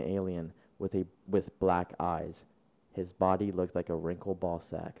green alien with black eyes. His body looked like a wrinkled ball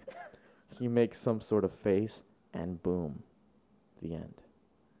sack. He makes some sort of face, and boom, the end.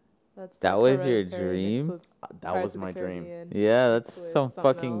 That was your dream? That was my dream. Yeah, that's with some something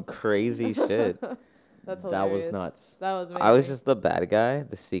fucking else. crazy shit. That's That was hilarious. nuts. That was amazing. I was just the bad guy,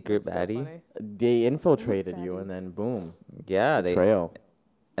 the secret That's so baddie. funny. They infiltrated you, Baddie. and then boom, Yeah, betrayal.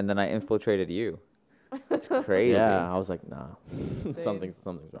 and then I infiltrated you. It's crazy. Yeah, I was like, nah, Insane. something's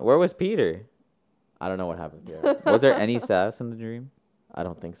wrong. Where was Peter? I don't know what happened there. Was there any sass in the dream? I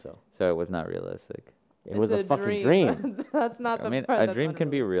don't think so. So it was not realistic. It was a It's fucking dream. That's not the I mean, part a that's dream can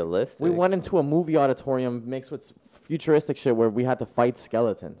be unrealistic. realistic. We went into a movie auditorium mixed with futuristic shit where we had to fight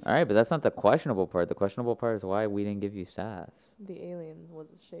skeletons. All right, but that's not the questionable part. The questionable part is why we didn't give you sass. The alien was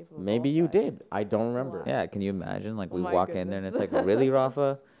the shape of a Maybe ball you sack. did. I don't remember. Wow. Yeah, can you imagine? Like, Oh we my walk in there and it's goodness. like, really,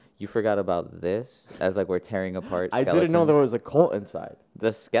 Rafa? You forgot about this? As like we're tearing apart I skeletons. didn't know there was a cult inside.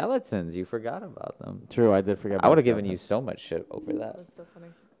 The skeletons, you forgot about them. True, I did forget. I about would have given you skeletons. so much shit over that. That's so funny.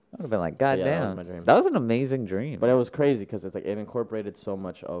 I would have been like, God Yeah, that was damn. my dream. That was an amazing dream. But it was crazy because it's like it incorporated so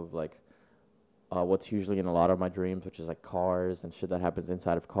much of like what's usually in a lot of my dreams, which is like cars and shit that happens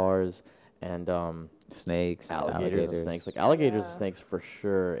inside of cars, and Snakes, alligators and snakes. Like alligators and Yeah. snakes for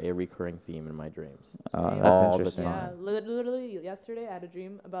sure a recurring theme in my dreams. Same. That's All the interesting. time. Yeah, literally yesterday I had a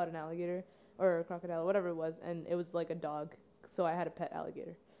dream about an alligator or a crocodile, whatever it was, and it was like a dog. So I had a pet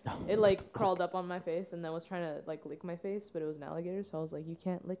alligator. It like crawled up on my face and then was trying to like lick my face, but it was an alligator. So I was like, you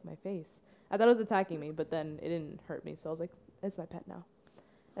can't lick my face. I thought it was attacking me, but then it didn't hurt me. So I was like, it's my pet now,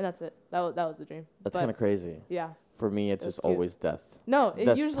 and that's it. That was the dream. That's But, kind of crazy. yeah. For me, it's That's just cute. always death. No, it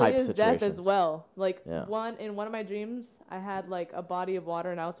Death usually type is death as situations. well. Like Yeah. in one of my dreams, I had like a body of water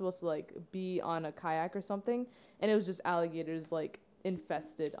and I was supposed to like be on a kayak or something, and it was just alligators like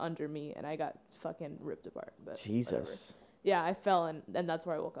infested under me, and I got fucking ripped apart. But whatever. Jesus. Yeah, I fell and that's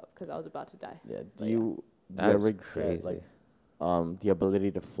where I woke up because I was about to die. Yeah. Do But you That's ever crazy. get like the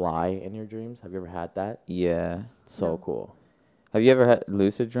ability to fly in your dreams? Have you ever had that? Yeah. So No. cool. Have you ever had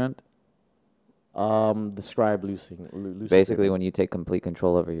lucid dreamt? Describe lucid Basically, dreaming. when you take complete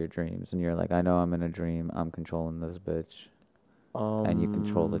control over your dreams, and you're like, I know I'm in a dream. I'm controlling this bitch, and you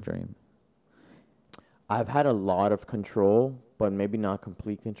control the dream. I've had a lot of control, but maybe not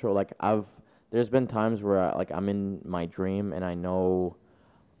complete control. Like there's been times where I'm in my dream and I know,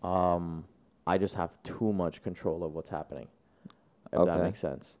 I just have too much control of what's happening. If that Okay. makes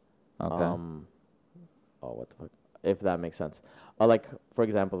sense. Okay. Oh, what the fuck? If that makes sense. Like for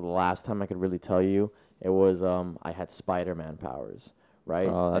example, the last time I could really tell you, it was I had Spider-Man powers, right?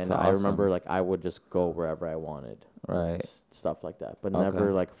 Oh, that's and I remember awesome. like I would just go wherever I wanted, Right. stuff like that, but Okay.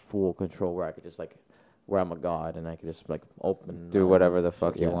 never like full control where I could just like where I'm a god and I could just like open Do my whatever arms the and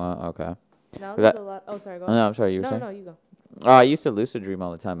fuck shit, you yeah. want. Okay. Now That- there's a lot. Oh, sorry. Go Oh, ahead. no, I'm sorry. You were No, saying? no, you go. Oh, I used to lucid dream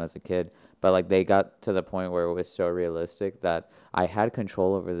all the time as a kid, but like they got to the point where it was so realistic that I had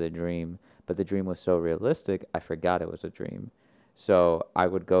control over the dream, but the dream was so realistic I forgot it was a dream. So I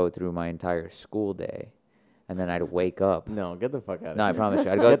would go through my entire school day, and then I'd wake up. No, get the fuck out of No, I here. promise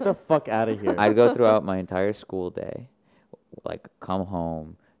you, I'd Get go. the fuck out of here. I'd go throughout my entire school day, like come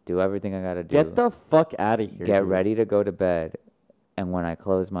home, do everything I gotta do, Get the fuck out of here. get dude. ready to go to bed, and when I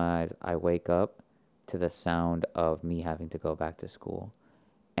close my eyes, I wake up to the sound of me having to go back to school,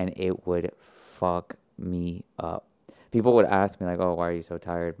 and it would fuck me up. People would ask me like, "Oh, why are you so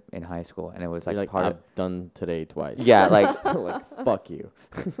tired in high school?" And it was like, You're like part I've of done today twice. yeah, like. like fuck you.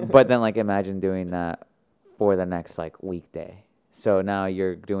 But then like imagine doing that for the next like weekday. So now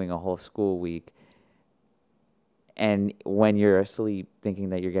you're doing a whole school week, and when you're asleep thinking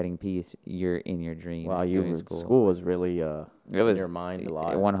that you're getting peace, you're in your dreams Wow, doing school was really It in was your mind a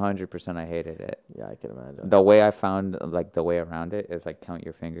lot. 100%. I hated it. Yeah, I can imagine. The way I found like the way around it is like count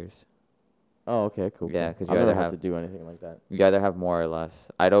your fingers. Oh, okay, cool. Yeah, cool. 'cause I've you never either had have- to do anything like that. You either have more or less.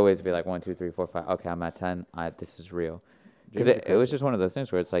 I'd always be like 1, 2, 3, 4, 5. Okay, I'm at 10. This is real. Because Dreams are it was crazy. just one of those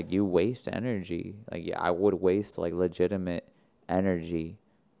things where it's like you waste energy. Like yeah, I would waste like legitimate energy,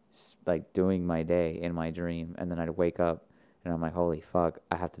 like doing my day in my dream, and then I'd wake up and I'm like, holy fuck,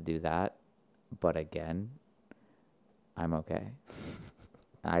 I have to do that, but again, I'm okay.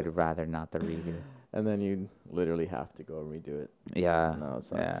 I'd rather not the redo. And then you literally have to go and redo it. Yeah, No, it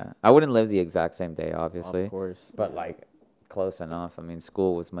sucks. yeah. I wouldn't live the exact same day, obviously, Of course. but like close enough. I mean,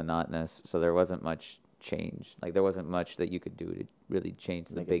 school was monotonous, so there wasn't much change. Like there wasn't much that you could do to really change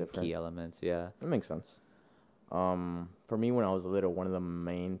the Make it big different. key elements. Yeah. That makes sense. For me, when I was little, one of the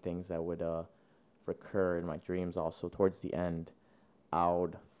main things that would recur in my dreams also towards the end, I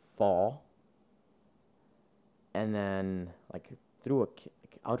would fall. And then, like,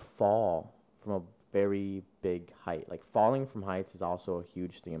 I would fall from a very big height. Like, falling from heights is also a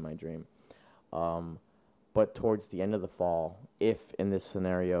huge thing in my dream. But towards the end of the fall, if in this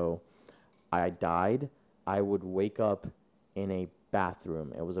scenario I died, I would wake up in a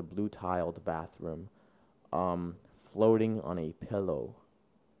bathroom. It was a blue tiled bathroom, floating on a pillow.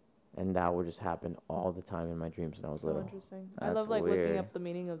 And that would just happen all the time in my dreams when I was So little. interesting. I That's love like weird. looking up the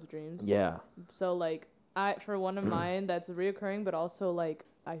meaning of dreams. Yeah. So like for one of mine that's reoccurring, but also like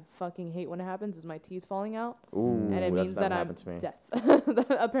I fucking hate when it happens is my teeth falling out, Ooh, and it that's means never that I'm happened to me. death.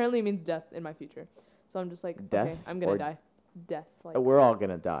 That apparently means death in my future. So I'm just like, okay, Death I'm gonna or- die. Death. Like We're all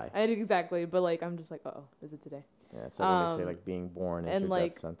gonna die. exactly, but like I'm just like, oh, is it today? Yeah, so when they say Um, like being born is and, your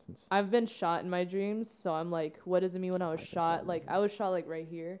like, death sentence. I've been shot in my dreams, so I'm like, what does it mean when I was I've been shot shot? in Like my I was shot like right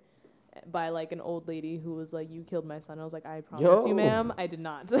here by like an old lady who was like, you killed my son. I was like, I promise Yo. you, ma'am, I did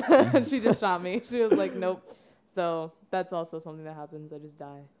not. And she just shot me. She was like, nope. So that's also something that happens. I just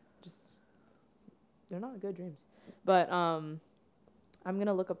die. Just they're not good dreams. But I'm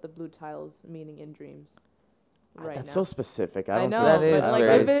gonna look up the blue tiles meaning in dreams right That's now. so specific. I I don't know, think That but is that's like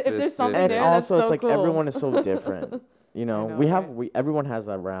very if there's something and it's there, that's also so it's like cool. everyone is so different. You know, know, we have right? everyone has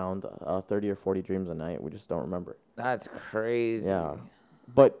around 30 or 40 dreams a night. We just don't remember. That's crazy. Yeah,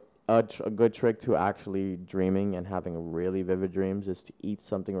 but a good trick to actually dreaming and having really vivid dreams is to eat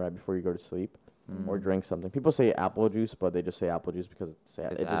something right before you go to sleep or Mm. drink something. People say apple juice, but they just say apple juice because it's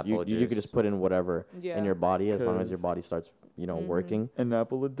It's it just, you apple could juice. just put in whatever Yeah. in your body as long as your 'Cause- body starts Mhm. working. An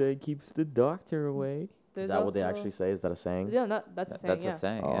apple a day keeps the doctor away. There's Is that what they also- actually say? Is that a saying? Yeah, no, that's a saying. That's Yeah. a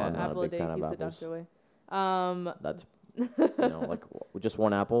saying. Oh, Yeah. I'm not a Apple a big day fan of keeps the apples. doctor away. That's like just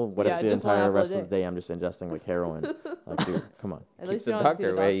one apple. What Yeah, if the just one entire apple a rest of day. the day I'm just ingesting like heroin? Like, dude, come on. At Keeps least the you don't have to see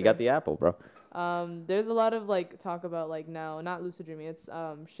doctor the away. You got doctor. the apple, bro. There's a lot of like talk about like now, not lucid dreaming. It's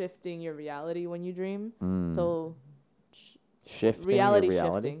shifting your reality when you dream. Mm. So Shifting reality your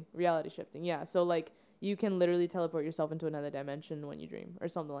reality. shifting, reality shifting. Yeah. So like you can literally teleport yourself into another dimension when you dream or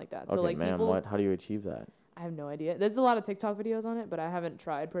something like that. Okay, So like man, people, what? How do you achieve that? I have no idea. There's a lot of TikTok videos on it, but I haven't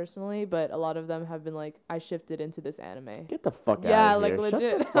tried personally. But a lot of them have been like, I shifted into this anime. Get the fuck Yeah, out of like here. Shut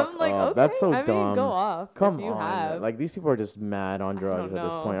legit. the fuck I'm like, up. okay. That's so I dumb. mean, go off. Come if you on, man. have. Like these people are just mad on I drugs don't at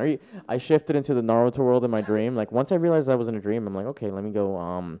this know. point. Are you? I shifted into the Naruto world in my dream. Like once I realized I was in a dream, I'm like, okay, let me go.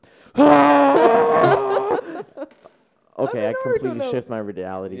 Okay, I Naruto, completely no. shift my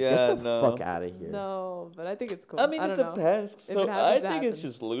reality. Yeah, Get the no. fuck out of here. No, but I think it's cool. I mean, I it don't know. depends. If So it I happens, it think it's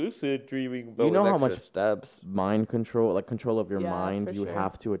happens. just lucid dreaming, but You know with how extra much steps. Mind control, like control of your Yeah, mind, for you sure.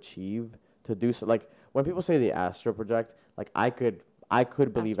 have to achieve to do so. Like when people say they astral project, like I could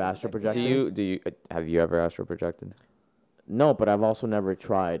believe astral Astral projecting, projecting. Do you have you ever astral projected? No, but I've also never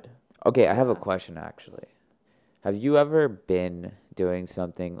tried. Okay, I have a Yeah. question actually. Have you ever been doing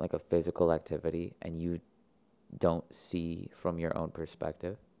something like a physical activity and you don't see from your own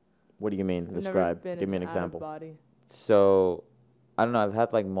perspective? What do you mean? I've never Describe. been Give me in an out of example. body. So, I don't know, I've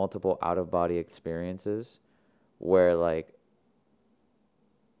had like multiple out of body experiences where like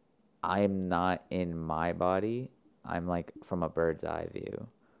I'm not in my body. I'm like from a bird's eye view.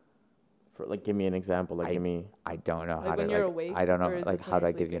 For like, give me an example. Like, give me. I don't know Like how when to you're like awake, I don't know or is like this how when do I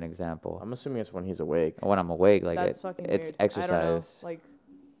you're give you an sleeping? example? I'm assuming it's when he's awake. When I'm awake, like That's fucking it's weird. exercise. I don't know. Like,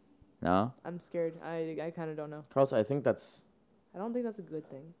 No? I'm scared. I kind of don't know. Carlos, I think that's. I don't think that's a good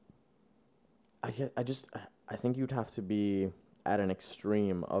thing. I think you'd have to be at an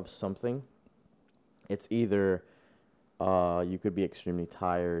extreme of something. It's either, you could be extremely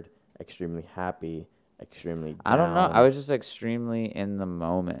tired, extremely happy, extremely down. I don't know. I was just extremely in the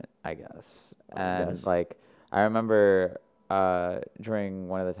moment, I guess. I And guess. like I remember during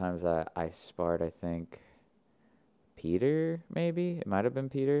one of the times that I sparred, I think Peter, maybe? It might have been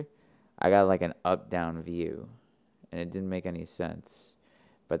Peter. I got like an up down view and it didn't make any sense.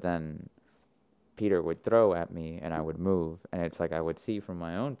 But then Peter would throw at me and I would move and it's like I would see from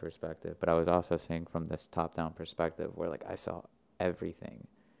my own perspective, but I was also seeing from this top down perspective where like I saw everything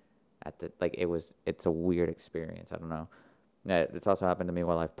at the like it's a weird experience. I don't know. Yeah, it's also happened to me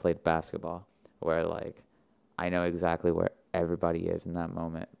while I've played basketball where like I know exactly where everybody is in that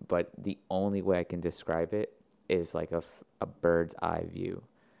moment, but the only way I can describe it is like a bird's eye view.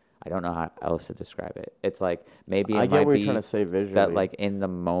 I don't know how else to describe it. It's like maybe I it get might what be you're trying to say visually. that like in the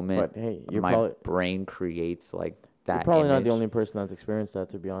moment but hey, you're my probably brain creates like that you're probably not the image. only person that's experienced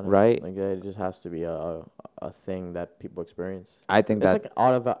that. To be honest, Right. Like it just has to be a thing that people experience. I think It's that like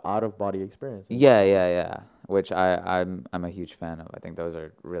out of body experience. yeah, which I'm a huge fan of. I think those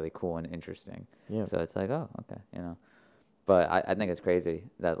are really cool and interesting. Yeah. So it's like, oh, okay, you know. But I think it's crazy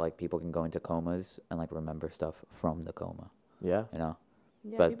that like people can go into comas and like remember stuff from the coma, Yeah. you know.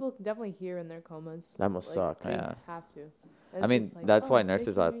 Yeah, But- people definitely hear in their comas. That must suck. They Yeah. have to. I mean, that's why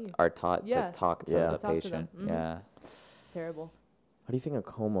nurses are are taught Yeah. to talk to Yeah. the Talk to them. patient. Mhm. Yeah. terrible. What do you think a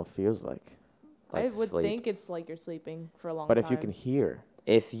coma feels like? I Like would sleep. think it's like you're sleeping for a long But time. if you can hear,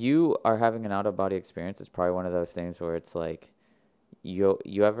 If you are having an out of body experience, it's probably one of those things where it's like you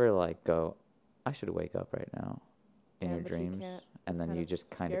ever like go, I should wake up right now in Yeah, your but you dreams, can't. and It's then kind you of just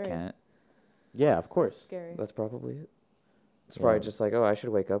kind of scary. can't. yeah, of course. Scary. That's probably it. It's Yeah. probably just like, oh, I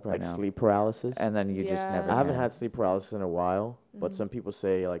should wake up right Like now, sleep paralysis. and then you just Yeah. never. I haven't can. had sleep paralysis in a while, but Mhm. some people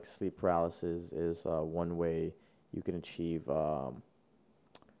say like sleep paralysis is one way you can achieve.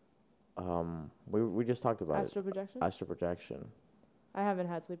 We just talked about Astral projection? it. Astral projection. I haven't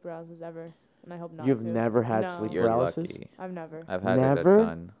had sleep paralysis ever, and I hope not You've to. never had No. sleep You're paralysis? lucky. I've never. I've had it Never? a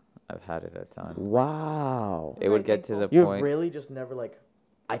ton. I've had it a ton. Wow. It I'm would very get to the thankful. You've point. really just never like,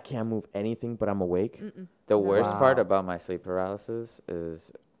 I can't move anything, but I'm awake. Mm-mm. The No. worst part Wow. about my sleep paralysis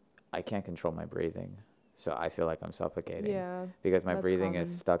is I can't control my breathing, so I feel like I'm suffocating Yeah. because my That's breathing common.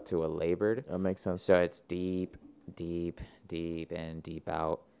 is stuck to a labored. That makes sense. So it's deep, deep, deep in, deep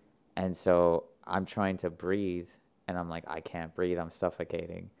out. And so I'm trying to breathe and I'm like, I can't breathe. I'm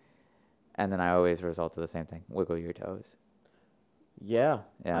suffocating. And then I always result to the same thing. Wiggle your toes. Yeah.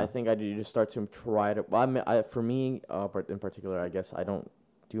 Yeah. I think you just start to try to. Well, for me, in particular, I guess I don't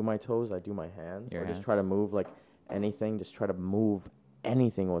do my toes. I do my hands. Your Or just try to hands. move like anything. Just try to move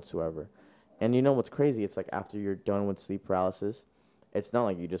anything whatsoever. And you know what's crazy? It's like after you're done with sleep paralysis, it's not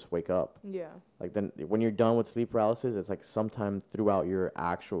like you just wake up. Yeah. Like then when you're done with sleep paralysis, it's like sometime throughout your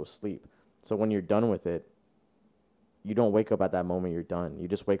actual sleep. So when you're done with it, you don't wake up at that moment you're done. You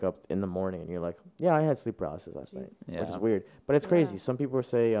just wake up in the morning and you're like, yeah, I had sleep paralysis last night, Jeez. which is Yeah. weird. But it's crazy. Yeah. Some people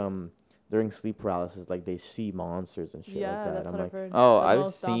say during sleep paralysis, like they see monsters and shit Yeah, like that. that's I'm what like, I've heard. Oh, Like, I've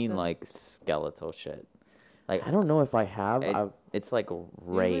most seen often. like skeletal shit. Like I don't know if I have. it's like It's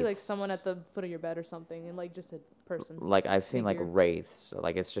wraiths. usually like someone at the foot of your bed or something, and like just a person. Like I've seen like figure. wraiths.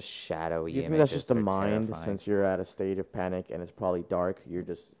 Like it's just shadowy. You think that's just the images that are mind terrifying. since you're at a state of panic and it's probably dark. You're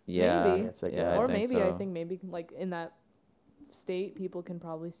just Yeah, Maybe. It's like yeah, a- Or I think maybe so. I think maybe like in that state, people can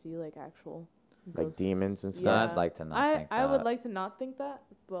probably see like actual Like ghosts. demons and So stuff? I'd like to not I think I would that. like to not think that,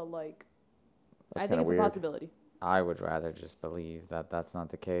 but like That's I think kinda it's weird. a possibility. I would rather just believe that that's not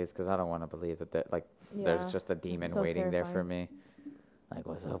the case because I don't want to believe that like Yeah. there's just a demon so waiting there for terrifying. me. Like,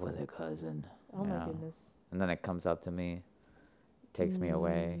 what's up with it, cousin? Oh my Yeah. goodness. And then it comes up to me, takes me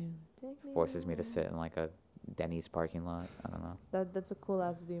away, Take me forces me to away. sit in like a Denny's parking lot. I don't know. That's a cool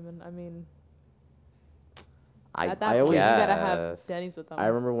ass demon. I mean, I at that I point, always- you gotta have guess. Denny's with them. I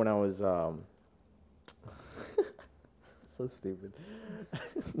remember when I was so stupid.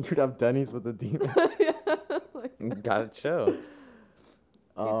 You'd have Denny's with a demon. Gotta chill.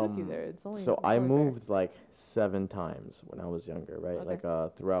 It took you there. It's only So it's I only fair. moved like 7 times when I was younger, right? Okay.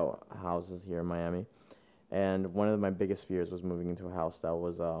 Like throughout houses here in Miami. And one of my biggest fears was moving into a house that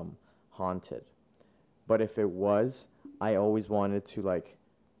was haunted. But if it was, I always wanted to like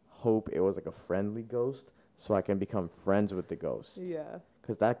hope it was like a friendly ghost so I can become friends with the ghost. Yeah.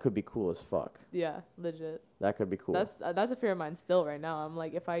 Cuz that could be cool as fuck. Yeah. Legit. That could be cool. That's a fear of mine still right now. I'm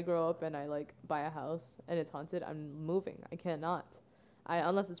like, if I grow up and I like buy a house and it's haunted, I'm moving. I cannot.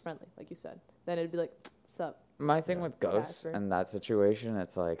 Unless it's friendly, like you said. Then it'd be like, sup. My thing with ghosts Casper. and that situation,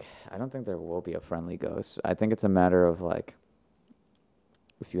 it's like I don't think there will be a friendly ghost. I think it's a matter of like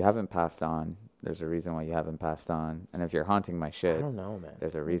if you haven't passed on, there's a reason why you haven't passed on. And if you're haunting my I shit, don't know, man.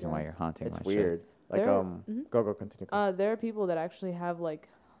 there's a reason why you're guess. haunting It's my weird. Like There- go continue. There are people that actually have like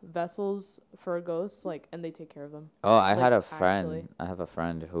vessels for ghosts, like, and they take care of them. shit. Oh, I like, had a friend. actually. I have a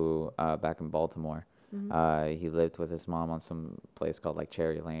friend who back in Baltimore. Mm-hmm. He lived with his mom on some place called like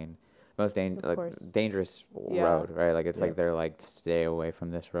Cherry Lane. Most Of course. dangerous Yeah. road, right? Like it's Yeah. like they're like stay away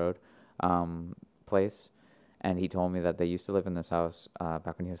from this road place. And he told me that they used to live in this house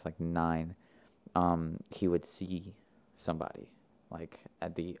back when he was like 9. He would see somebody like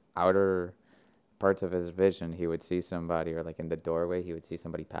at the outer parts of his vision. He would see somebody, or like in the doorway, he would see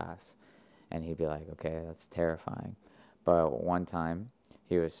somebody pass, and he'd be like, "Okay, that's terrifying." But one time,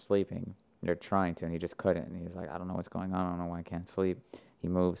 he was sleeping. They're trying to, and he just couldn't. And he was like, "I don't know what's going on. I don't know why I can't sleep." He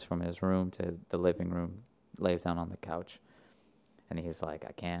moves from his room to the living room, lays down on the couch, and he's like,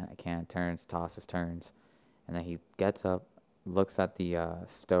 I can't, turns, tosses, turns. And then he gets up, looks at the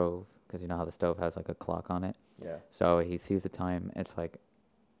stove, because you know how the stove has like a clock on it. Yeah. So he sees the time. It's like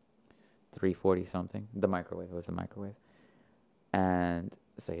 3:40 something. The microwave. It was the microwave. And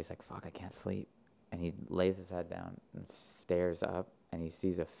so he's like, fuck, I can't sleep. And he lays his head down and stares up, and he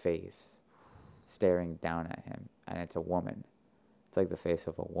sees a face staring down at him. And it's a woman. It's like the face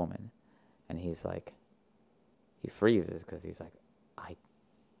of a woman. And he's like, he freezes because he's like,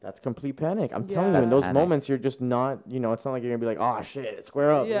 That's complete panic. I'm Yeah. telling you, That's in those panic. moments, you're just not, it's not like you're going to be like, oh, shit,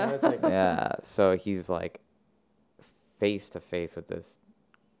 square up. Yeah. It's like, yeah. So he's like face to face with this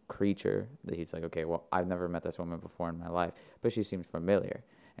creature that he's like, okay, well, I've never met this woman before in my life, but she seems familiar.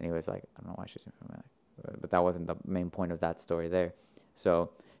 And he was like, I don't know why she seems familiar, but that wasn't the main point of that story there. So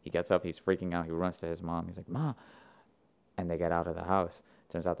he gets up, he's freaking out, he runs to his mom, he's like, Ma, and they get out of the house.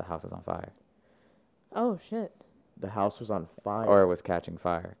 Turns out the house was on fire, Oh shit. the house was on fire. or it was catching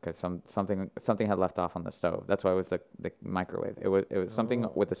fire because something had left off on the stove. That's why it was the microwave. It was something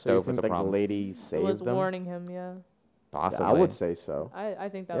with the So you stove was think, a like, problem. the lady It saved was them? warning him. Yeah. Possibly. I would say so. I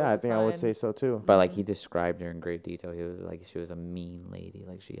think that Yeah, was I a think I would sign. say so too. But like he described her in great detail. He was like she was a mean lady.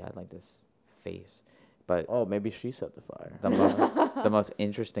 Like she had like this face. But Oh, maybe she set the fire. the most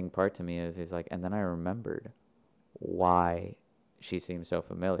interesting part to me is he's like, and then I remembered why she seemed so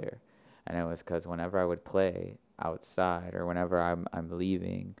familiar, and it was because whenever I would play outside or whenever I'm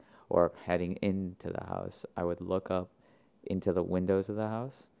leaving or heading into the house, I would look up into the windows of the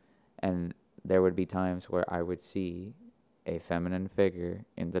house, and there would be times where I would see a feminine figure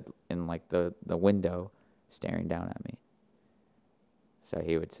in the window staring down at me. So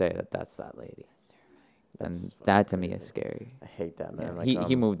he would say that that's that lady. That's And fucking that to me is crazy. scary. I hate that, man. Yeah, Like,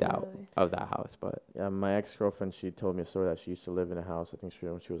 he moved out Really? of that house, but Yeah, my ex-girlfriend, she told me a story that she used to live in a house, I think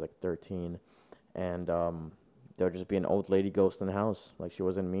when she was like 13, and there would just be an old lady ghost in the house. Like, she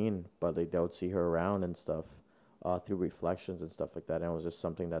wasn't mean, but they would see her around and stuff through reflections and stuff like that, and it was just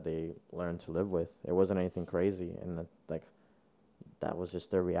something that they learned to live with. It wasn't anything crazy, and that was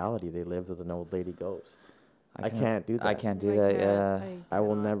just their reality. They lived with an old lady ghost. I can't do that. I can't do I that. can't. Yeah, I will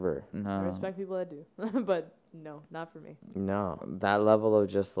cannot. never. I no. respect people that do, but no, not for me. No. That level of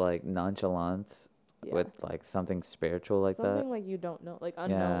just like nonchalance Yeah. with like something spiritual like Something that. like you don't know, like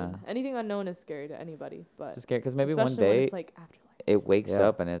unknown. Yeah. Anything unknown is scary to anybody, but Just scared because maybe one especially when day it's like afterlife. it wakes Yeah.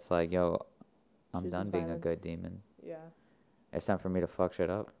 up and it's like, yo, I'm Chooses done being a good violence. demon. Yeah. It's time for me to fuck shit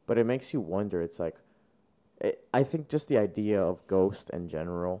up. But it makes you wonder. It's like, I think just the idea of ghost in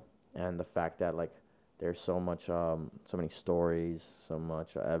general, and the fact that like there's so much, so many stories, so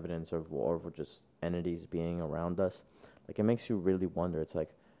much evidence of just entities being around us, like it makes you really wonder. It's like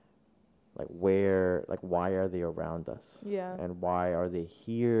where, like why are they around us? Yeah. And why are they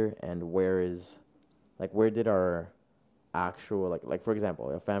here? And where did our actual like for example,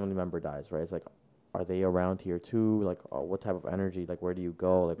 a family member dies, right? It's like, are they around here too? Like, what type of energy? Like, where do you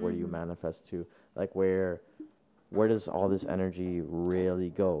go? Like, where do you Mhm. manifest to? Like, where does all this energy really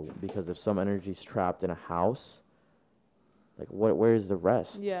go? Because if some energy's trapped in a house, like, where is the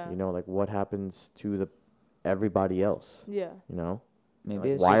rest? Yeah. You know, like, what happens to everybody else? Yeah. You know, Maybe like,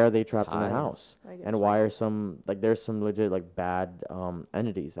 it's why just are they trapped in a ties. house? I get And you. why are there's some legit like bad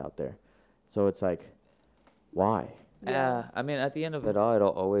entities out there? So it's like, why? Yeah, I mean, at the end of it all, it'll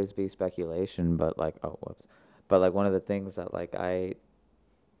always be speculation. But like, oh, whoops. But like, one of the things that like I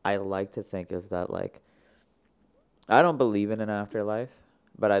like to think is that like, I don't believe in an afterlife,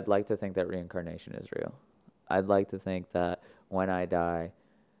 but I'd like to think that reincarnation is real. I'd like to think that when I die,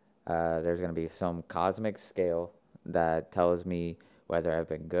 there's gonna be some cosmic scale that tells me whether I've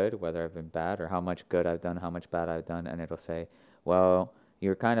been good, whether I've been bad, or how much good I've done, how much bad I've done, and it'll say, well,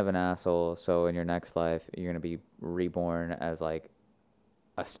 you're kind of an asshole, so in your next life, you're gonna be reborn as like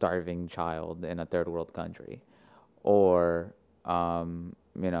a starving child in a third world country, or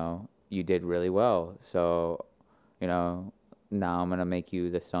you did really well, so now I'm gonna make you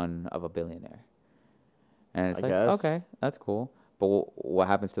the son of a billionaire, and it's I like, guess. okay, that's cool, but what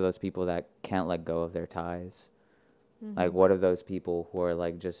happens to those people that can't let go of their ties? Like, Mhm. what of those people who are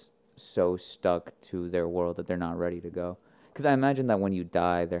like just so stuck to their world that they're not ready to go? Because I imagine that when you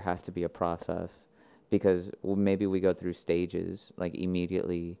die, there has to be a process. Because maybe we go through stages like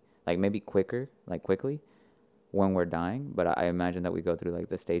immediately, like maybe quickly when we're dying. But I imagine that we go through like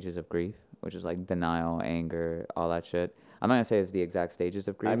the stages of grief, which is like denial, anger, all that shit. I'm not gonna say it's the exact stages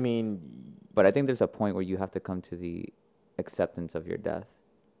of grief, I mean, but I think there's a point where you have to come to the acceptance of your death.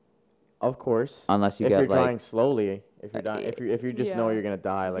 of course, Unless you if get you're like dying slowly, if you're dying, if you just know Yeah. you're gonna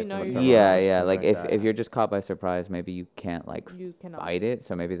die, If you like know from a you're terminal gonna yeah, illness, yeah. something Like if that. if you're just caught by surprise, maybe you can't like You cannot fight it.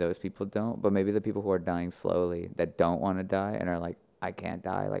 So maybe those people don't. But maybe the people who are dying slowly that don't want to die and are like, I can't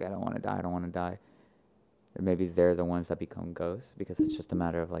die. Like I don't want to die. I don't want to die. Or maybe they're the ones that become ghosts because it's just a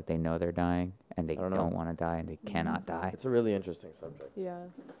matter of like they know they're dying and they I don't know. don't want to die and they cannot die. It's a really interesting subject. Yeah.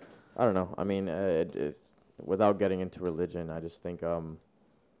 I don't know. I mean, it's without getting into religion, I just think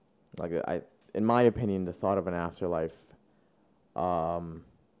like in my opinion, the thought of an afterlife,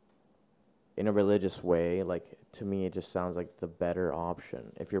 in a religious way, like to me, it just sounds like the better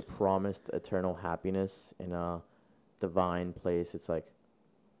option. If you're promised eternal happiness in a divine place, it's like,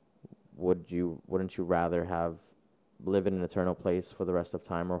 wouldn't you rather live in an eternal place for the rest of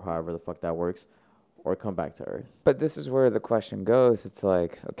time, or however the fuck that works, or come back to Earth? But this is where the question goes. It's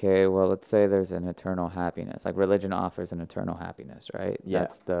like, okay, well, let's say there's an eternal happiness. Like religion offers an eternal happiness, right? Yeah.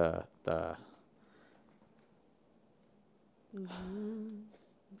 That's the Mhm.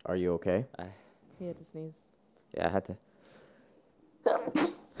 Are you okay? He had to sneeze. yeah, I had to.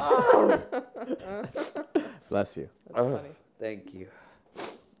 Bless you. That's Oh. funny. Thank you.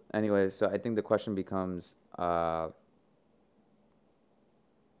 Anyway, so I think the question becomes,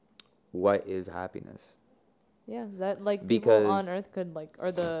 what is happiness? Yeah, that like people on Because- Earth could like,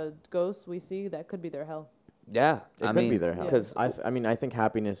 or the ghosts we see, that could be their hell. Yeah, It could be their hell. Yeah. Because I mean, I think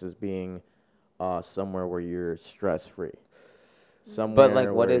happiness is being somewhere where you're stress free. Somewhere like,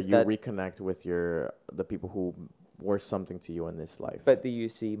 what where if you that- reconnect with the people who were something to you in this life. But do you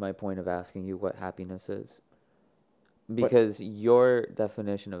see my point of asking you what happiness is? Because your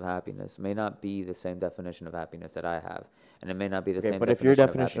definition of happiness may not be the same definition of happiness that I have, and it may not be the okay, same. but if your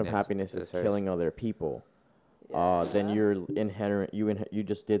definition of happiness is as hers. killing other people, then Yeah. you're you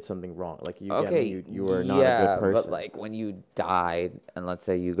just did something wrong. Like you get Okay, me, you were not a yeah, good person. but like when you died, and let's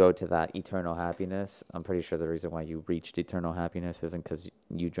say you go to that eternal happiness, I'm pretty sure the reason why you reached eternal happiness isn't because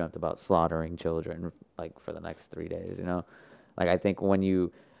you dreamt about slaughtering children like for the next 3 days. Like I think when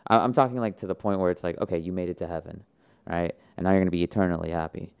I'm talking like to the point where it's like, okay, you made it to heaven, right? And now you're gonna be eternally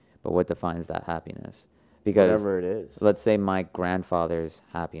happy. But what defines that happiness? Because Whatever it is. let's say my grandfather's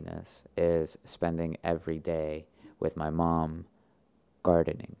happiness is spending every day with my mom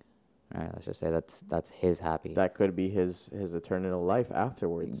gardening. Right? Let's just say that's his happy. That could be his eternal life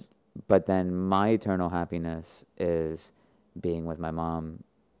afterwards. But then my eternal happiness is being with my mom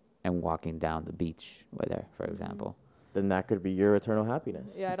and walking down the beach with her, for Mhm. example. Then that could be your eternal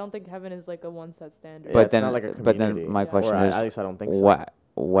happiness. Yeah, I don't think heaven is like a one set standard. Yeah, But it's then, not like a but community. then my Yeah. question Or is, at least I don't think so.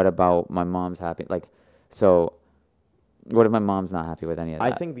 what about my mom's happy? Like, so, what if my mom's not happy with any of that?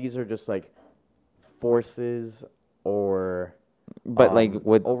 I think these are just like forces or but like,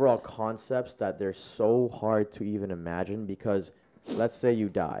 would overall concepts that they're so hard to even imagine because let's say you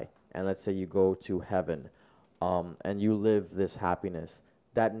die and let's say you go to heaven and you live this happiness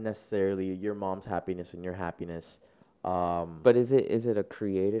that necessarily your mom's happiness and your happiness but is it a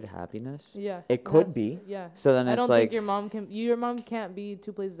created happiness? Yeah. it could has- be Yeah. So then I it's don't like, think your mom can't be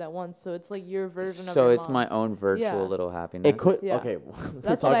two places at once. So it's like your version of so your it's mom. my own virtual Yeah. little happiness. it could Yeah. okay we're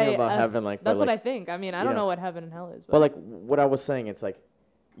That's what talking I- about heaven like That's but, what I like, think. I mean, I you don't know. know what heaven and hell is, but like what I was saying it's like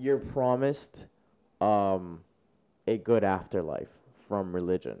you're promised a good afterlife from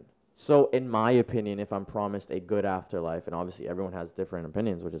religion. So in my opinion, if I'm promised a good afterlife, and obviously everyone has different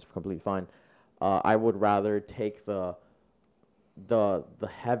opinions, which is completely fine, I would rather take the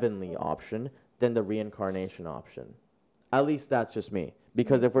heavenly option than the reincarnation option. At least that's just me.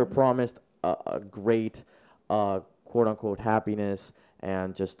 Because if we're promised a great quote unquote happiness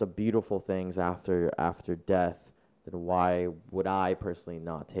and just the beautiful things after death, then why would I personally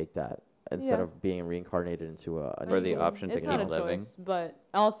not take that instead Yeah. of being reincarnated into a For new the being? option to it's keep not a living. choice, but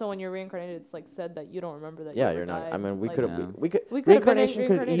also when you're reincarnated, it's like said that you don't remember that. Yeah, you ever you're not. died. I mean, we Like, could Yeah. we could We could've been reincarnation could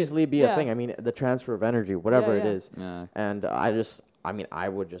reincarnated. easily be a Yeah. thing. I mean, the transfer of energy, whatever it yeah. is, Yeah. and I mean, I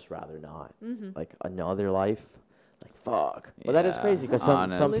would just rather not. Mm-hmm. Like another life, like fuck. But that is Yeah, crazy because some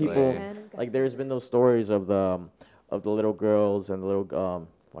honestly. people Man, like there's been those stories of the little girls and the little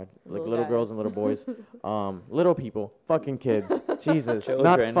Little little girls and guys. little boys, little people, fucking kids, Jesus,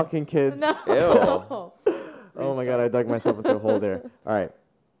 not Children. fucking kids. No. Ew. Oh my god, I dug myself into a hole there. All right.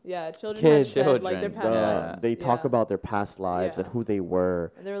 Yeah, children Kids. had said, like their Children, past yeah. lives. They talk yeah. about their past lives and Yeah. who they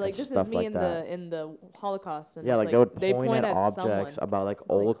were. And they were like, and "This is stuff me like in that. the Holocaust." And Yeah, it's like they would point at objects someone. about like like,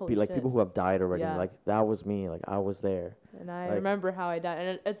 old holy people, like shit. people who have died already. Yeah. Like that was me. Like I was there. And I like- remember how I died,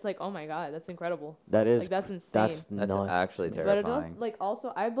 and it's like, oh my god, that's incredible. That is Like that's insane. that's That's nuts. actually man. But it does, terrifying. like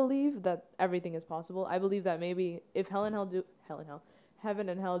also, I believe that everything is possible. I believe that maybe if heaven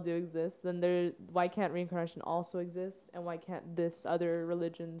and hell do exist, then why can't reincarnation also exist, and why can't this other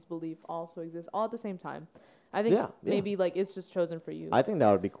religion's belief also exist all at the same time? I think Yeah, yeah. maybe like it's just chosen for you. I think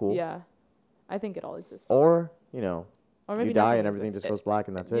that would be cool. Yeah, I think it all exists. Or Or maybe you die nothing and everything exists. just goes black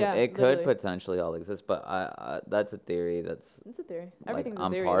and that's it. Yeah. It could literally. potentially all exist, but that's a theory that's It's a theory. like Everything's a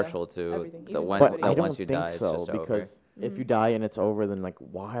I'm theory. though. partial to. Everything, The even when, But But the I don't once you think die, it's so just over. because if you Mhm. die and it's over, then like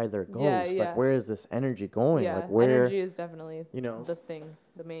why are there ghosts? Yeah, yeah. Like where is this energy going? Yeah, Like where energy is definitely you know? the thing,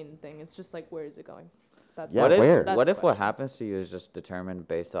 the main thing. It's just like, where is it going? That's Yeah, what if where? That's what the if what question. happens to you is just determined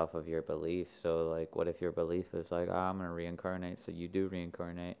based off of your belief? So like, what if your belief is like, I'm gonna reincarnate, so you do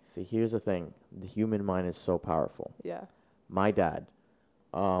reincarnate? See, here's the thing: the human mind is so powerful. Yeah. My dad,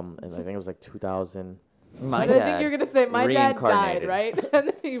 and I think it was like 2000. My I didn't dad think you were gonna say my dad died, reincarnated. right? And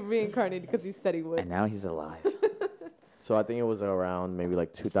then he reincarnated because he said he would. and now he's alive. So I think it was around maybe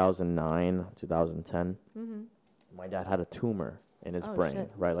like 2009, 2010. Mm-hmm. My dad had a tumor in his Oh, brain,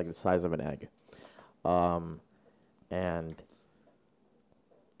 shit. right, like the size of an egg, and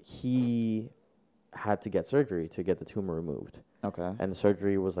he had to get surgery to get the tumor removed. Okay. And the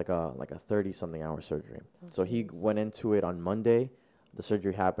surgery was like a 30-something hour surgery. So he jeez. went into it on Monday. The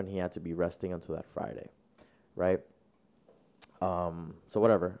surgery happened. He had to be resting until that Friday, right? So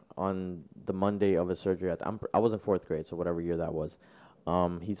whatever. On the Monday of his surgery, I was in 4th grade, so whatever year that was.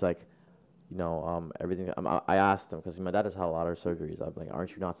 He's like, everything. I asked him because my dad has had a lot of surgeries. I'm like,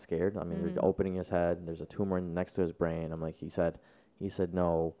 aren't you not scared? I mean, Mhm. they're opening his head. There's a tumor next to his brain. I'm like, he said,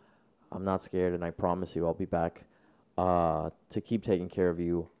 no, I'm not scared, and I promise you, I'll be back to keep taking care of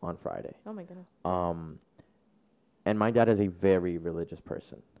you on Friday. Oh my goodness. And my dad is a very religious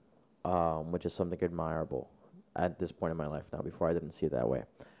person, which is something admirable at this point in my life now. Before I didn't see it that way.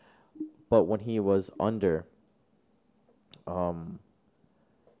 But when he was under,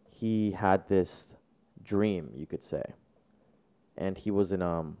 he had this dream, you could say. And he was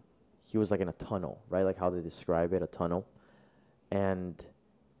like in a tunnel, right? Like how they describe it, a tunnel. And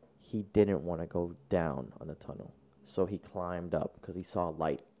he didn't want to go down on the tunnel. So he climbed up because he saw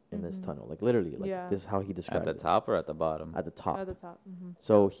light in this Mhm. tunnel. Like literally, like Yeah. this is how he At described the it. top or at the bottom? At the top. At the top. Mm-hmm.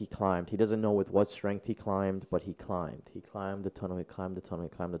 So he climbed. He doesn't know with what strength he climbed, but he climbed. He climbed the tunnel, he climbed the tunnel, he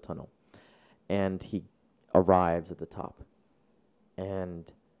climbed the tunnel. And he arrives at the top.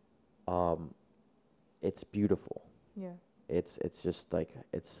 And it's beautiful. Yeah. It's just like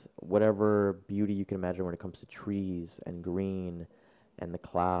it's whatever beauty you can imagine when it comes to trees and green and the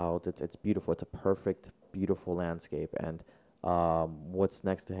clouds. It's beautiful. It's a perfect, beautiful landscape. And What's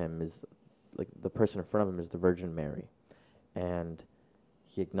next to him is like the person in front of him is the Virgin Mary, and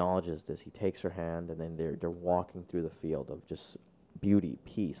he acknowledges this. He takes her hand, and then they're walking through the field of just beauty,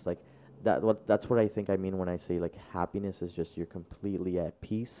 peace, like that. That's what I think I mean when I say like happiness is just you're completely at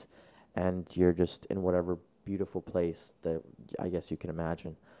peace, and you're just in whatever beautiful place that I guess you can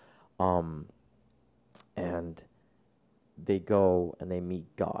imagine. Um, and they go and they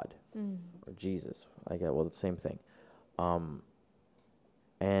meet God Mm. or Jesus. I get well the same thing. Um,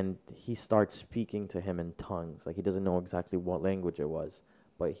 and he starts speaking to him in tongues. Like he doesn't know exactly what language it was,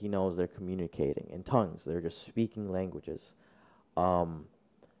 but he knows they're communicating in tongues. They're just speaking languages. Um,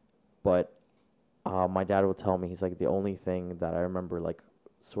 but my dad would tell me he's like the only thing that I remember like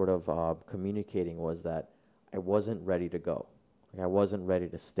sort of communicating was that I wasn't ready to go. Like I wasn't ready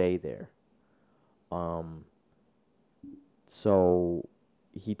to stay there. Um, so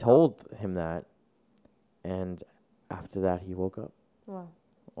he told him that, and after that he woke up. Wow.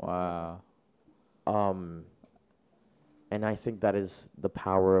 Wow. Um, and I think that is the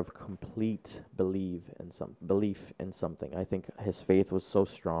power of complete belief in something. I think his faith was so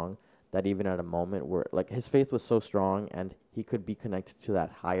strong that even at a moment where like his faith was so strong and he could be connected to that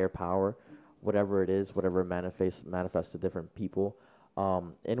higher power, whatever it is, whatever manifests to different people,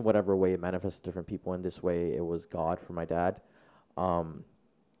 in whatever way it manifests to different people. In this way, it was God for my dad,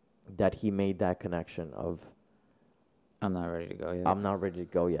 that he made that connection of I'm not ready to go yet. I'm not ready to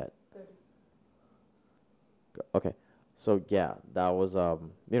go yet. Okay. So yeah, that was I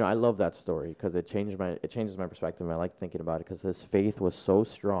love that story because it changes my perspective. And I like thinking about it because his faith was so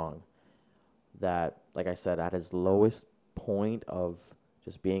strong that, like I said, at his lowest point of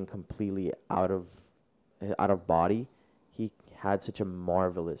just being completely out of body, he had such a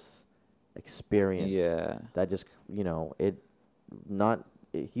marvelous experience. Yeah. That just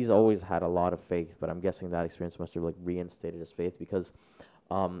he's always had a lot of faith, but I'm guessing that experience must have like reinstated his faith because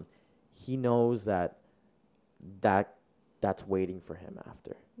he knows that's waiting for him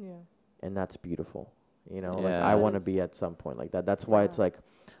after, Yeah. and that's beautiful. Like Yeah. I That want to is- be at some point like that. That's why it's Yeah. like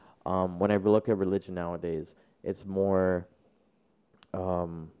when I look at religion nowadays, it's more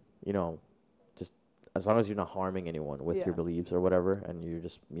just as long as you're not harming anyone with your Yeah. beliefs or whatever, and you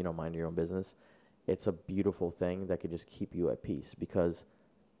just mind your own business, it's a beautiful thing that could just keep you at peace because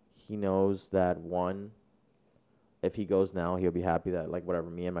he knows that one, if he goes now, he'll be happy that like whatever,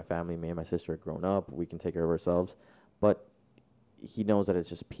 me and my family, me and my sister are grown up, we can take care of ourselves, but he knows that it's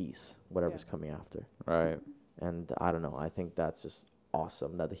just peace, whatever's Yeah. coming after. Right. And I don't know, I think that's just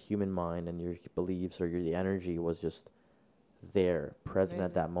awesome that the human mind and your beliefs or the energy was just there, present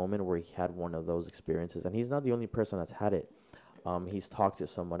at amazing. that moment where he had one of those experiences. And he's not the only person that's had it. He's talked to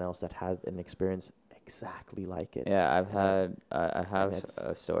someone else that had an experience exactly like it. Yeah, I have it's-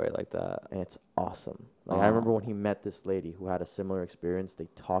 a story like that. And it's awesome. Like I remember when he met this lady who had a similar experience. They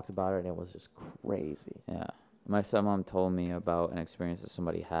talked about it, and it was just crazy. Yeah. My stepmom told me about an experience that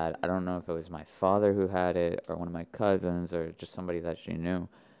somebody had. I don't know if it was my father who had it or one of my cousins or just somebody that she knew.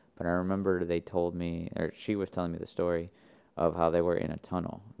 But I remember they told me, or she was telling me the story of how they were in a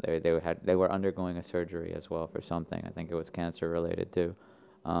tunnel. They were undergoing a surgery as well for something. I think it was cancer related too.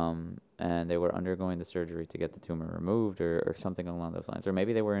 And they were undergoing the surgery to get the tumor removed or something along those lines. Or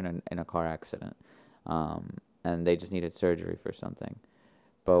maybe they were in a car accident. And they just needed surgery for something.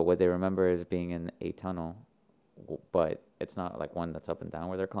 But what they remember is being in a tunnel, but it's not like one that's up and down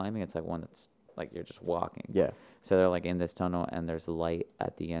where they're climbing. It's like one that's like you're just walking. Yeah. So they're like in this tunnel, and there's light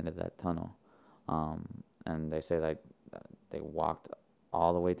at the end of that tunnel. And they say like they walked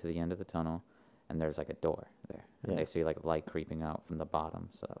all the way to the end of the tunnel, and there's like a door there. And Yeah. they see like light creeping out from the bottom.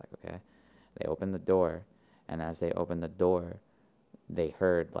 So they're like, okay. They open the door, and as they open the door, they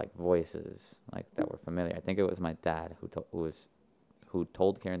heard like voices like that were familiar. I think it was my dad who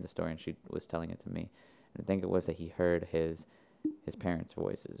told Karen the story, and she was telling it to me. And I think it was that he heard his parents'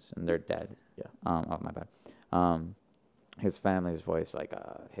 voices, and they're dead. Yeah. Oh my bad. His family's voice, like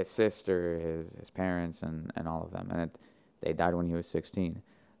his sister, his parents, and all of them, and they died when he was 16.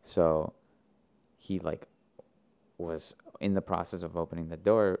 So he like was in the process of opening the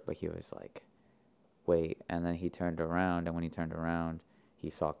door, but he was like, wait, and then he turned around, and when he turned around, he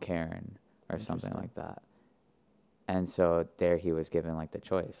saw Karen or something Interesting. like that. And so there he was given like the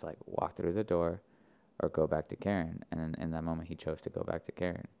choice, like walk through the door or go back to Karen. And in that moment, he chose to go back to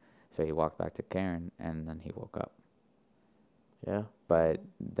Karen. So he walked back to Karen, and then he woke up. Yeah. But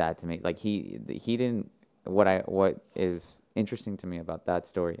that to me, like he didn't. What is interesting to me about that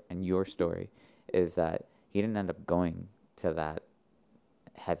story and your story is that he didn't end up going to that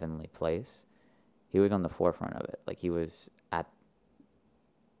heavenly place. He was on the forefront of it. Like he was at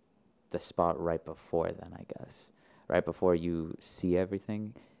the spot right before then, I guess. right before you see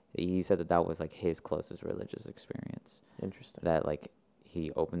everything, he said that that was like his closest religious experience. Interesting. That like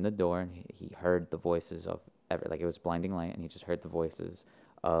he opened the door and he heard the voices of like it was blinding light, and he just heard the voices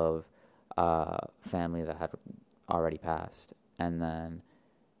of family that had already passed. And then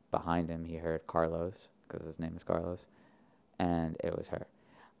behind him he heard Carlos, because his name is Carlos, and it was her.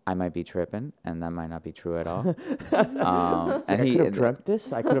 I might be tripping, and that might not be true at all. And And I he could have dreamt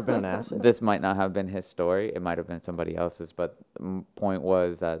this. I could have been an acid. this might not have been his story. It might have been somebody else's. But the point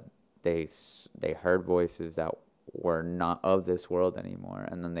was that they heard voices that were not of this world anymore,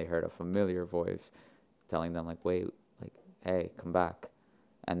 and then they heard a familiar voice telling them like, "Wait, like, hey, come back."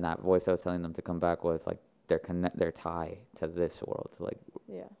 And that voice that was telling them to come back was like their tie to this world, to like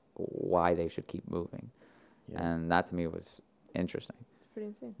Yeah. why they should keep moving. Yeah. And that to me was interesting. It's pretty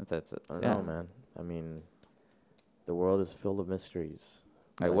insane. That's I don't yeah. know, man. I mean, the world is filled of mysteries.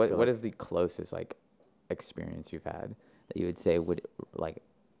 Like I what feel what like- is the closest like experience you've had that you would say would like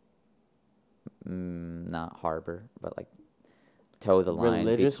not harbor but like toe the line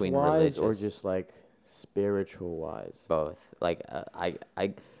religious between wise religious or just like spiritual wise? both? Like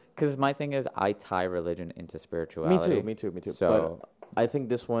I because my thing is I tie religion into spirituality. Me too. So But I think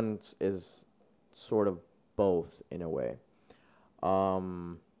this one is sort of both in a way.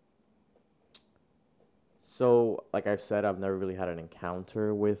 So like I've said, I've never really had an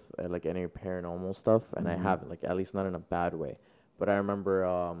encounter with like any paranormal stuff, and I Mhm. haven't, like, at least not in a bad way. But I remember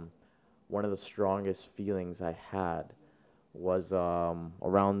one of the strongest feelings I had was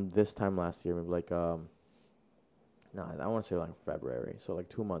around this time last year, maybe like no, I want to say like February, so like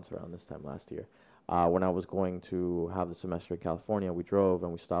 2 months around this time last year. When I was going to have the semester in California, we drove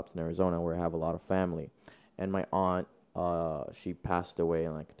and we stopped in Arizona where I have a lot of family. And my aunt, she passed away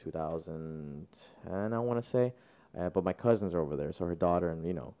in like 2010, I want to say. But my cousins are over there, so her daughter and,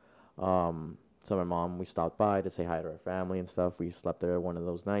 so my mom, we stopped by to say hi to her family and stuff. We slept there one of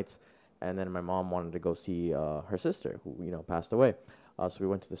those nights. And then my mom wanted to go see her sister who, passed away. So we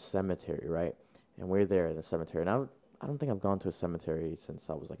went to the cemetery, right? And we're there in the cemetery. And I don't think I've gone to a cemetery since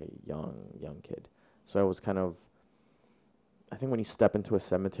I was like a young kid. So I was kind of, I think when you step into a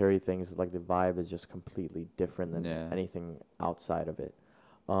cemetery, things like the vibe is just completely different than Yeah. anything outside of it.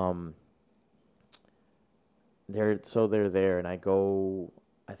 They're there, and I go.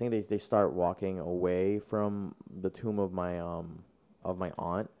 I think they start walking away from the tomb of my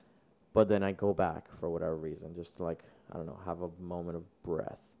aunt, but then I go back for whatever reason, just to, like, I don't know, have a moment of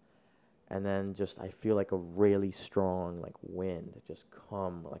breath. And then just I feel like a really strong like wind just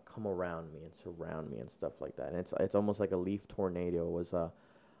come around me and surround me and stuff like that. And it's almost like a leaf tornado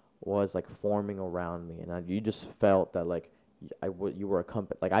was like forming around me, and you just felt that like you were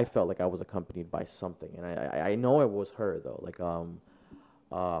accompanied. Like I felt like I was accompanied by something, and I know it was her though. Like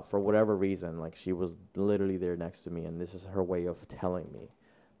for whatever reason, like she was literally there next to me, and this is her way of telling me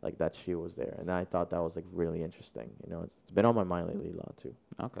like that she was there. And I thought that was like really interesting. It's been on my mind lately a lot too.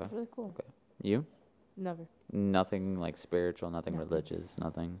 okay. It's really cool. You? Never. Nothing like spiritual, nothing Nothing. religious,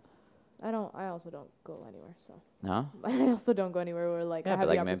 nothing. I also don't go anywhere. So No? I also don't go anywhere where like I Yeah, have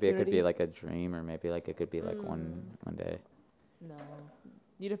but the like maybe it could be opportunity. like a dream, or maybe like it could be like one day. No,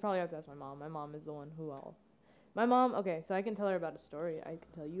 you'd probably have to ask my mom. My mom is the one who My mom. Okay, so I can tell her about a story. I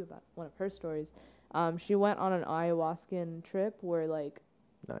can tell you about one of her stories. She went on an ayahuascan trip where like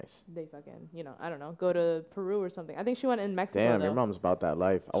Nice. they fucking I don't know, go to Peru or something. I think she went in Mexico. Damn, though. your mom's about that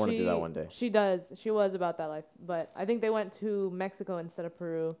life. I want to do that one day. She does. She was about that life, but I think they went to Mexico instead of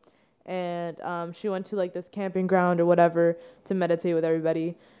Peru, and she went to like this camping ground or whatever to meditate with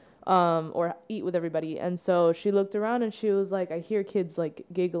everybody, or eat with everybody. And so she looked around and she was like, I hear kids like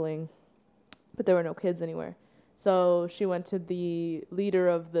giggling, but there were no kids anywhere. So she went to the leader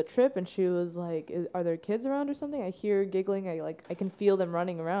of the trip and she was like, are there kids around or something? I hear giggling. I can feel them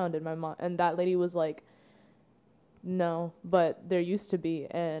running around. And my mom and that lady was like, no, but there used to be.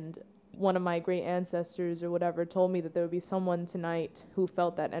 And one of my great ancestors or whatever told me that there would be someone tonight who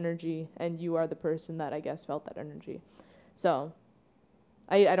felt that energy, and you are the person that I guess felt that energy. So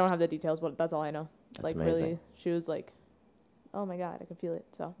I don't have the details, but that's all I know. That's like amazing. really, she was like, oh my God, I can feel it.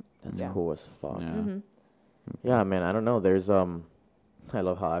 So That's yeah. cool as fuck. Yeah. hmm Yeah, man. I don't know. There's I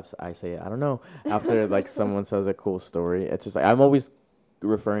love how I say it. I don't know. After like someone says a cool story, it's just like I'm always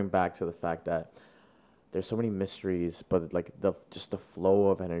referring back to the fact that there's so many mysteries, but like the flow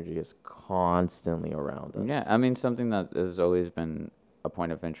of energy is constantly around us. Yeah, I mean, something that has always been a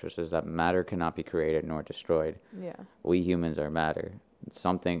point of interest is that matter cannot be created nor destroyed. Yeah. We humans are matter.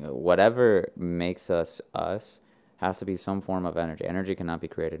 Something, whatever makes us us, has to be some form of energy. Energy cannot be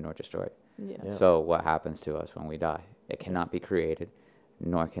created nor destroyed. Yeah. Yeah. So what happens to us when we die? It cannot be created,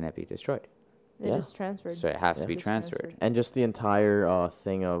 nor can it be destroyed. It Yeah. just transferred. So it has to Yeah. be Just transferred. And just the entire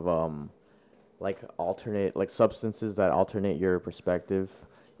thing of like alternate like substances that alternate your perspective.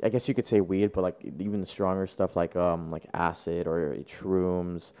 I guess you could say weed, but like even the stronger stuff like acid or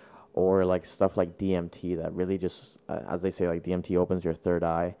shrooms or like stuff like DMT that really just as they say like DMT opens your third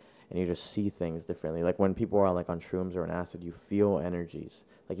eye and you just see things differently. Like when people are like on shrooms or on acid, you feel energies.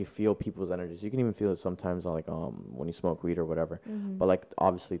 Like you feel people's energies. You can even feel it sometimes on like when you smoke weed or whatever. Mm-hmm. But like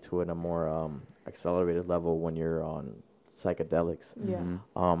obviously to it a more accelerated level when you're on psychedelics. Yeah.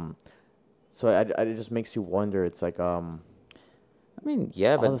 Mhm. So it just makes you wonder. It's like I mean,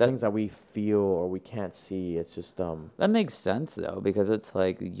 yeah, all but the that, things that we feel or we can't see. It's just that makes sense though, because it's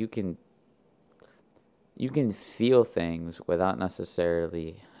like you can feel things without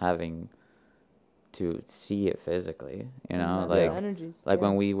necessarily having to see it physically, you know? Yeah, Like energies. like yeah.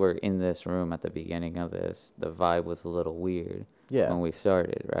 when we were in this room at the beginning of this, the vibe was a little weird yeah, when we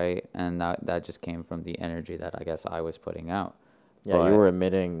started, right? And that just came from the energy that I guess I was putting out. yeah. but You were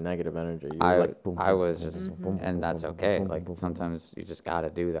emitting negative energy. You were like boom, I boom, was boom, just boom, boom, boom, and that's boom, boom, okay. boom, Like boom, boom, boom. sometimes you just got to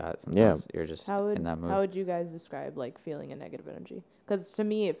do that. Yeah. Sometimes you're just How would in that mood. how would you guys describe like feeling a negative energy? Because to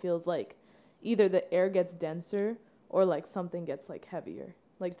me, it feels like either the air gets denser or like something gets like heavier.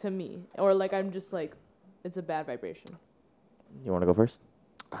 Like to me, or like I'm just like, it's a bad vibration. You want to go first?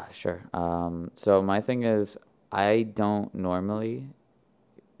 Sure. So my thing is, I don't normally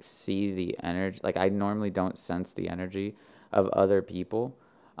see the energy. Like I normally don't sense the energy of other people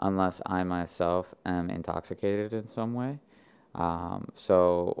unless I myself am intoxicated in some way.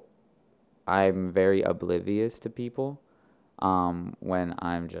 So I'm very oblivious to people when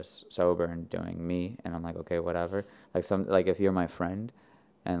I'm just sober and doing me, and I'm like, okay, whatever. Like if you're my friend,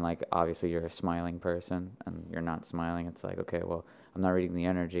 and like obviously you're a smiling person, and you're not smiling, it's like, okay, well, I'm not reading the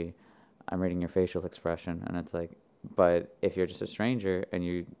energy, I'm reading your facial expression, and it's like, but if you're just a stranger and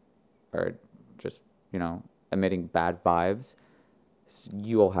you are just emitting bad vibes,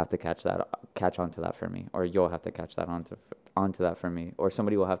 you'll have to catch onto that for me, or you'll have to catch that onto that for me, or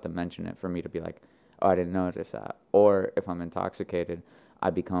somebody will have to mention it for me to be like, oh, I didn't notice that. Or if I'm intoxicated, I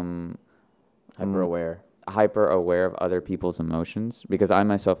become Hyper aware. of other people's emotions, because I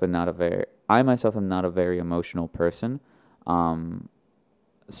myself am not a very emotional person.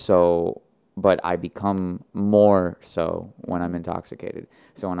 So but I become more so when I'm intoxicated.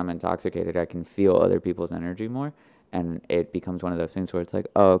 So when I'm intoxicated, I can feel other people's energy more, and it becomes one of those things where it's like,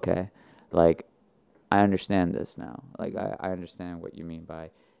 oh, okay, like I understand this now. Like I understand what you mean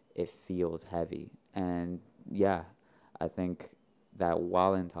by it feels heavy. And yeah, I think that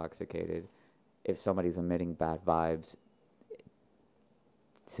while intoxicated, if somebody's emitting bad vibes,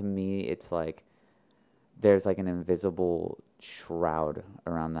 to me, it's like there's like an invisible shroud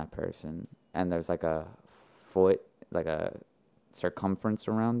around that person, and there's like a like a circumference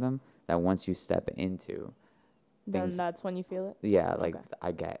around them that once you step into, Then Things- that's when you feel it. yeah, like Okay.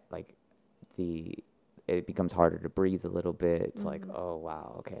 I get like it becomes harder to breathe a little bit. It's like, Mhm. oh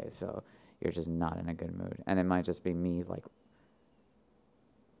wow, okay, so you're just not in a good mood, and it might just be me like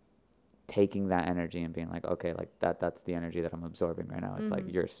taking that energy and being like, okay, like that's the energy that I'm absorbing right now. It's like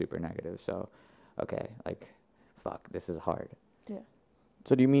Mhm. you're super negative, so okay, like fuck, this is hard.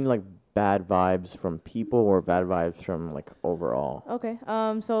 So do you mean like bad vibes from people or bad vibes from like overall? Okay.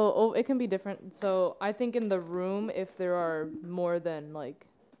 It can be different. So I think in the room, if there are more than like,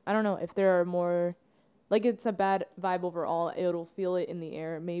 I don't know, if there are more, like it's a bad vibe overall, it'll feel it in the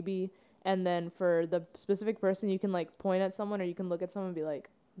air maybe. And then for the specific person, you can like point at someone or you can look at someone and be like,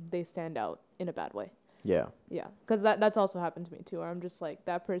 they stand out in a bad way. Yeah. Yeah, because that's also happened to me too. Where I'm just like,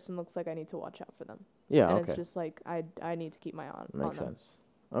 that person looks like I need to watch out for them. Yeah. And Okay. it's just like I need to keep my eye on Makes them. sense.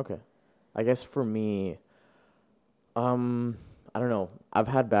 Okay. I guess for me, I don't know. I've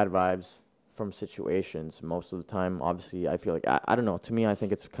had bad vibes from situations most of the time. Obviously, I feel like I don't know. To me, I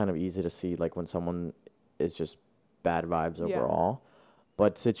think it's kind of easy to see like when someone is just bad vibes Yeah. overall.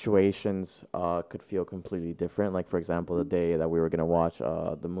 But situations could feel completely different. Like for example, the day that we were gonna watch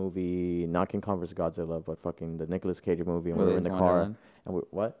the movie, not King Kong vs Godzilla, but fucking the Nicolas Cage movie, and we were in the car, and we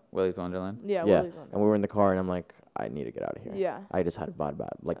what? Willy's Wonderland. Yeah, Yeah, Willie's one. and we were in the car, and I'm like, I need to get out of here. Yeah. I just had a bad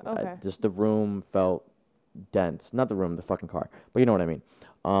vibe. Like, Okay. just the room felt dense. Not the room, the fucking car. But you know what I mean.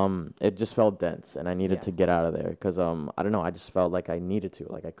 It just felt dense, and I needed Yeah. to get out of there because I don't know. I just felt like I needed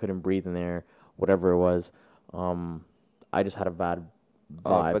to. Like I couldn't breathe in there. Whatever it was. I just had a bad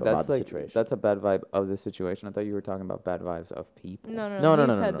vibe but about that's the like situation. that's a bad vibe of the situation. I thought you were talking about bad vibes of people. No. No, He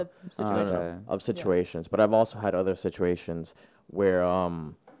no, said no. the situation. No, no, Okay. of situations. But I've also had other situations where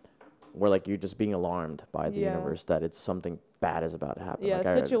where like you're just being alarmed by the Yeah. universe that it's something bad is about to happen. Yeah, Like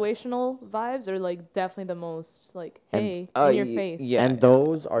situational vibes are like definitely the most like, And- hey, Oh, in your y- face. yeah. and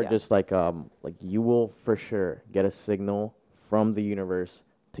those are Yeah. just like you will for sure get a signal from the universe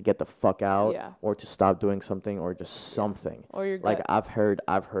to get the fuck out Yeah. or to stop doing something or just something. Or your Like gut.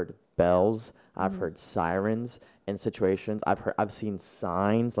 I've heard bells, I've Mhm. heard sirens in situations. I've seen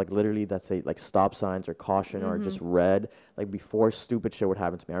signs like literally that say like stop signs or caution or just red, like before stupid shit would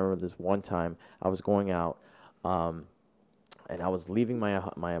happen to me. I remember this one time I was going out and I was leaving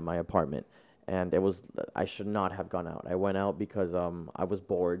my apartment, and it was I should not have gone out. I went out because I was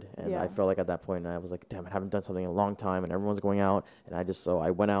bored, and I Yeah. felt like at that point I was like, damn, I haven't done something in a long time, and everyone's going out, and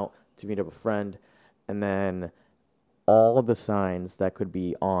I went out to meet up a friend, and then all of the signs that could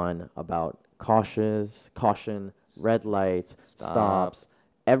be on about caution, red lights, stops,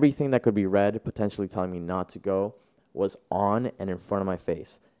 everything that could be red, potentially telling me not to go, was on and in front of my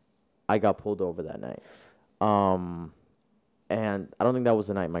face. I got pulled over that night. And I don't think that was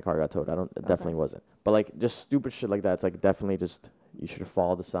the night my car got towed. It definitely wasn't. But like just stupid shit like that. It's like definitely just you should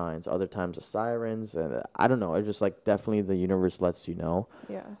follow the signs. Other times the sirens, and I don't know. It's just like definitely the universe lets you know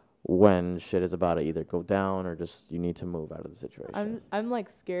Yeah. when shit is about to either go down or just you need to move out of the situation. I'm like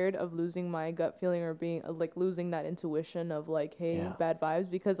scared of losing my gut feeling or being like losing that intuition of like, hey, Yeah. bad vibes,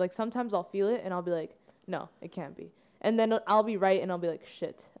 because like sometimes I'll feel it and I'll be like, no, it can't be. And then I'll be right and I'll be like,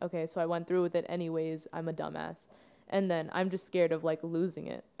 shit. Okay, so I went through with it anyways. I'm a dumbass. And then I'm just scared of like losing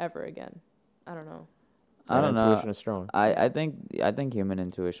it ever again. I don't know. I don't know. Intuition is strong. I think human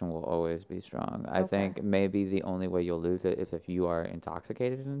intuition will always be strong. I Okay. think maybe the only way you'll lose it is if you are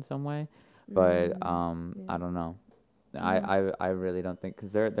intoxicated in some way. But yeah. I don't know. Mhm. I really don't think,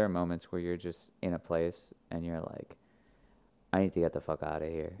 because there are moments where you're just in a place and you're like, I need to get the fuck out of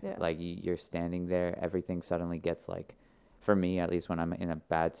here. Yeah. Like you're standing there, everything suddenly gets like, for me at least, when I'm in a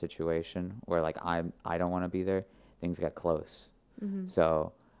bad situation where like I don't want to be there, things get close. Mhm.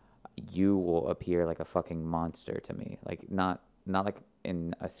 So you will appear like a fucking monster to me. Like not like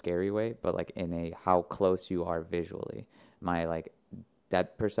in a scary way, but like in a how close you are visually. My like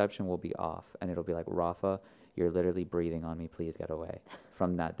that perception will be off, and it'll be like, Rafa, you're literally breathing on me. Please get away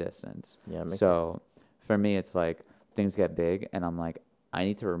from that distance. Yeah, it makes So for me, it's like things get big, and I'm like, I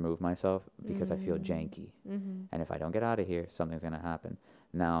need to remove myself because I feel Mm. janky. Mhm. And if I don't get out of here, something's gonna happen.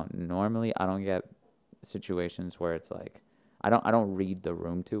 Now, normally I don't get situations where it's like I don't read the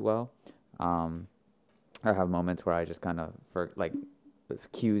room too well. I have moments where I just kind of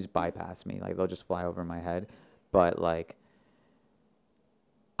cues bypass me, like they'll just fly over my head. But like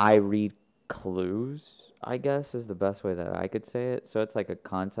I read clues, I guess is the best way that I could say it. So it's like a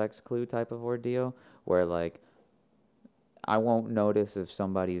context clue type of ordeal where like I won't notice if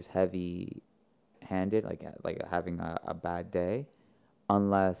somebody's heavy handed, like having a bad day,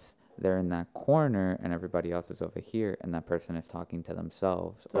 unless they're in that corner and everybody else is over here and that person is talking to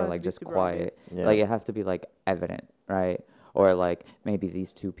themselves, So it or has like to be just super quiet. obvious. Yeah. Like it has to be like evident, right? Or like maybe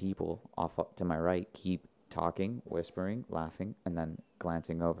these two people off to my right keep talking, whispering, laughing, and then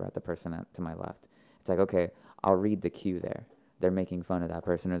glancing over at the person to my left. It's like, okay, I'll read the cue there. They're making fun of that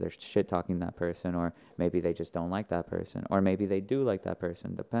person, or they're shit talking that person, or maybe they just don't like that person, or maybe they do like that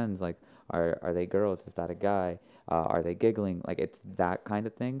person. Depends. Like, are they girls? Is that a guy? Are they giggling? Like, it's that kind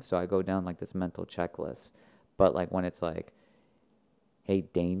of thing. So I go down like this mental checklist. But like when it's like, hey,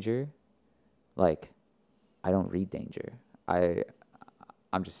 danger, like I don't read danger.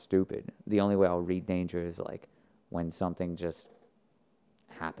 I'm just stupid. The only way I'll read danger is like when something just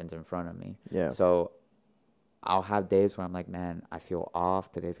happens in front of me. Yeah. So I'll have days where I'm like, man, I feel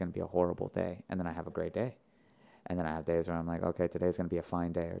off. Today's going to be a horrible day. And then I have a great day. And then I have days where I'm like, okay, today's going to be a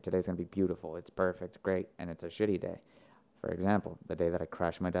fine day, or today's going to be beautiful. It's perfect, great. And it's a shitty day. For example, the day that I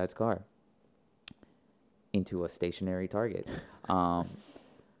crashed my dad's car into a stationary target.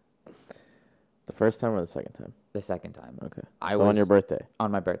 The first time or the second time? The second time. Okay. I So was on your birthday.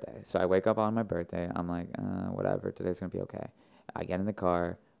 on my birthday. So I wake up on my birthday. I'm like, whatever. Today's going to be okay. I get in the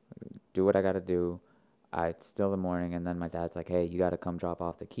car, do what I got to do. It's still the morning, and then my dad's like, hey, you got to come drop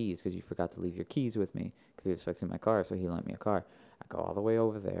off the keys because you forgot to leave your keys with me, because he was fixing my car, so he lent me a car. I go all the way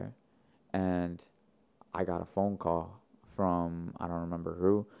over there, and I got a phone call from, I don't remember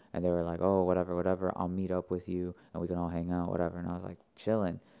who, and they were like, oh, whatever, I'll meet up with you, and we can all hang out, whatever. And I was like,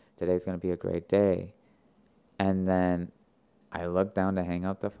 chilling. Today's going to be a great day. And then I look down to hang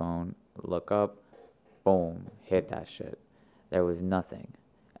up the phone, look up, boom, hit that shit. There was nothing.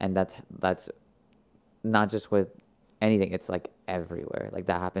 And that's not just with anything, it's like everywhere. Like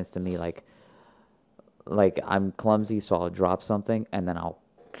that happens to me, like I'm clumsy, so I'll drop something and then I'll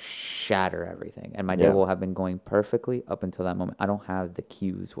shatter everything, and my day Yeah. will have been going perfectly up until that moment. I don't have the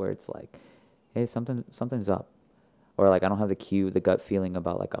cues where it's like, hey, something's up, or like I don't have the gut feeling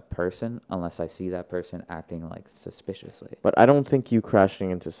about like a person unless I see that person acting like suspiciously. But I don't think you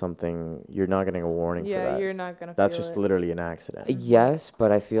crashing into something, you're not getting a warning for Yeah, that. you're not gonna. That's feel just it. literally an accident. Yes,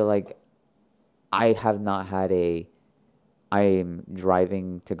 but I feel like I have not had a. I am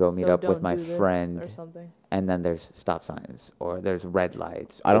driving to go meet So up with don't my do this friend, or something. and then there's stop signs or there's red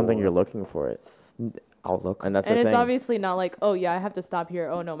lights. I don't think or- you're looking for it. I'll look. And that's And the it's thing. obviously not like, oh yeah, I have to stop here.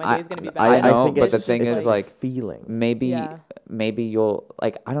 Oh no, my I- day's gonna be I bad. know, think but it's the just- thing it's is, a like, feeling. maybe Yeah. maybe you'll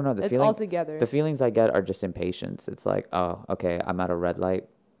like I don't know the It's feeling. all together. The feelings I get are just impatience. It's like, oh, okay, I'm at a red light.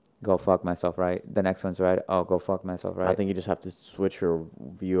 Go fuck myself right. The next one's red. Oh, go fuck myself right. I think you just have to switch your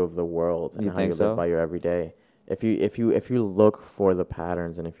view of the world and You how think you so? live by your everyday. If you look for the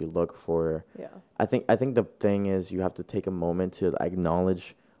patterns and if you look for, Yeah. I think the thing is you have to take a moment to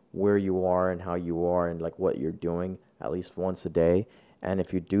acknowledge where you are and how you are and like what you're doing at least once a day. And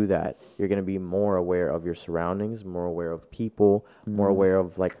if you do that, you're gonna be more aware of your surroundings, more aware of people, more Mhm. aware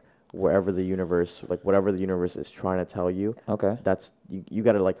of like wherever the universe, like whatever the universe is trying to tell you. Okay. That's you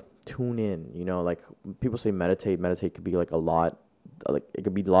gotta like tune in. You know, like people say meditate could be like a lot, like it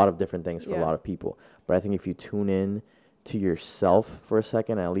could be a lot of different things for a Yeah. lot of people. But I think if you tune in to yourself for a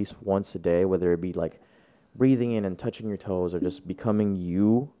second, at least once a day, whether it be like breathing in and touching your toes or just becoming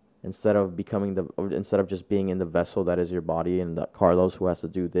you instead of just being in the vessel that is your body and the Carlos who has to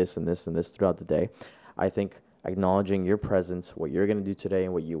do this and this and this throughout the day, I think acknowledging your presence, what you're gonna do today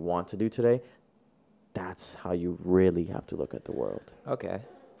and what you want to do today, that's how you really have to look at the world. Okay.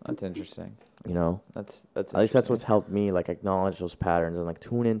 That's interesting. You know, That's at least that's what's interesting. helped me like acknowledge those patterns and like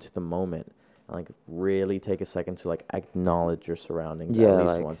tune into the moment and like really take a second to like acknowledge your surroundings Yeah, at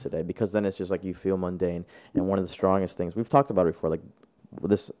least like- once a day, because then it's just like you feel mundane. And one of the strongest things we've talked about before, like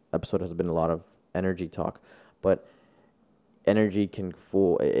this episode has been a lot of energy talk, but energy can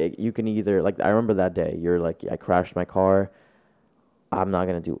fool. You can either like I remember that day you're like I crashed my car. I'm not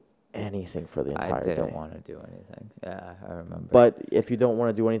gonna do anything for the entire I didn't day. want to do anything. Yeah, I remember. But if you don't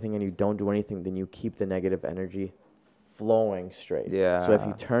want to do anything and you don't do anything, then you keep the negative energy flowing straight. So if you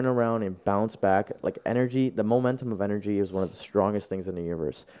Yeah. turn around and bounce back, like energy, the momentum of energy is one of the strongest things in the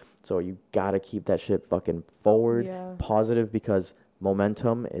universe. So you gotta keep that shit fucking forward, Yeah. positive, because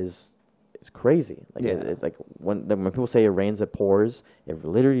momentum is crazy. Like Yeah. it's like when people say it rains, it pours. It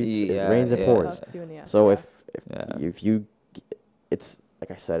literally it Yeah, rains, it yeah. pours. Fucks you in the ass, So yeah. Yeah. if you, it's like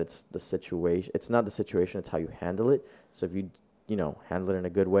I said, it's the situation. It's not the situation. It's how you handle it. So if you know, handle it in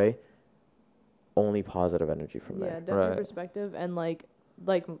a good way, only positive energy from Yeah, there. definitely Right. perspective and like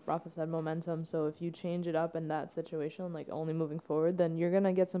Rafa said, momentum. So if you change it up in that situation, like only moving forward, then you're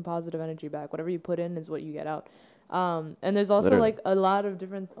gonna get some positive energy back. Whatever you put in is what you get out. And there's also Literally. like a lot of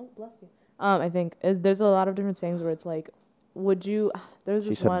different. Oh, bless you. I think there's a lot of different sayings where it's like, would you? There's She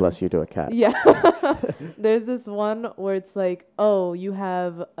this said, one. "Bless you" to a cat. Yeah. There's this one where it's like, oh, you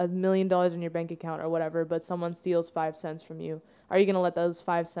have $1 million in your bank account or whatever, but someone steals 5 cents from you. Are you going to let those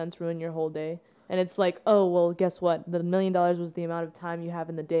 5 cents ruin your whole day? And it's like, oh, well, guess what? The $1 million was the amount of time you have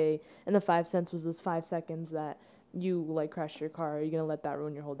in the day, and the 5 cents was this 5 seconds that you like crashed your car. Are you going to let that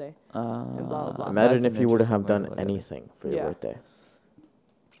ruin your whole day? And blah, blah, blah. Imagine That's if an you were to interesting have way to done look at it. anything for your Yeah. birthday.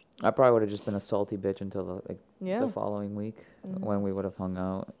 I probably would have just been a salty bitch until like Yeah. the following week Mhm. when we would have hung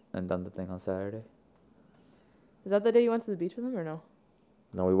out and done the thing on Saturday. Is that the day you went to the beach with him or no?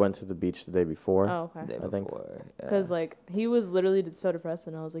 No, we went to the beach the day before. Oh, okay. Day I think- before. Because like he was literally so depressed,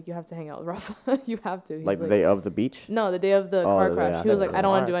 and I was like, "You have to hang out with Rafa. You have to." He's Like the day of the beach. No, the day of the Oh, car the day crash. He after was the like, "I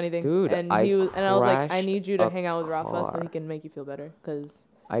don't want to do car. anything." Dude, and I he was, and I was like, "I crashed need you to a hang out with Rafa so car. he can make you feel better." Because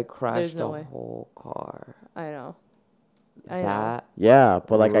I crashed no the way. whole car. I know. I know. That Yeah,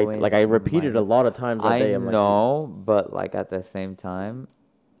 but like I Ruined repeated my- a lot of times that I day. I'm like, know, but like at the same time,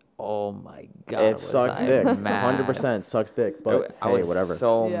 oh my god, it was sucks I dick. mad. 100% sucks dick. But I hey, was whatever.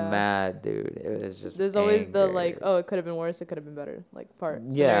 so Yeah. mad, dude. It was just. There's always the anger. like, oh, it could have been worse. It could have been better. Like part.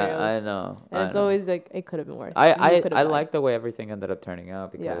 Yeah, Scenarios. I know. And I it's know. always like, it could have been worse. I You I, could've I died. like the way everything ended up turning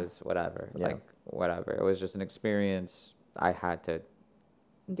out Yeah. because whatever, Yeah. like whatever. It was just an experience I had to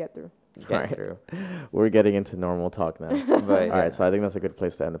get through. get Right. through. We're getting into normal talk now. But All right, so I think that's a good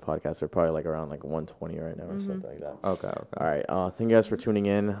place to end the podcast. We're probably like around like 120 right now or Mhm. something like that. Okay. All right, thank you guys for tuning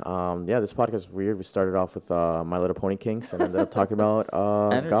in. Yeah, this podcast is weird. We started off with My Little Pony kinks and ended up talking about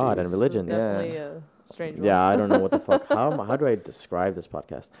God and Energies. religions. This is Yeah. definitely a strange one. Yeah, I don't know what the fuck. How do I describe this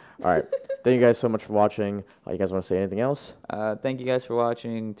podcast? All right, thank you guys so much for watching. You guys want to say anything else? Thank you guys for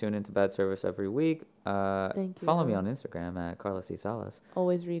watching. Tune into Bad Service every week. Thank Follow me you. on Instagram at Carlos C. Salas.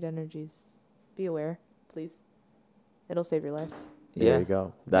 Always read energies. Be aware, please. It'll save your life. There Yeah. you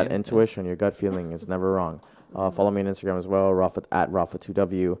go. That Yeah. intuition, your gut feeling is never wrong. Follow me on Instagram as well, Rafa at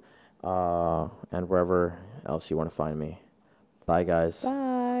Rafa2W, and wherever else you want to find me. Bye, guys.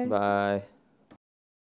 Bye. Bye.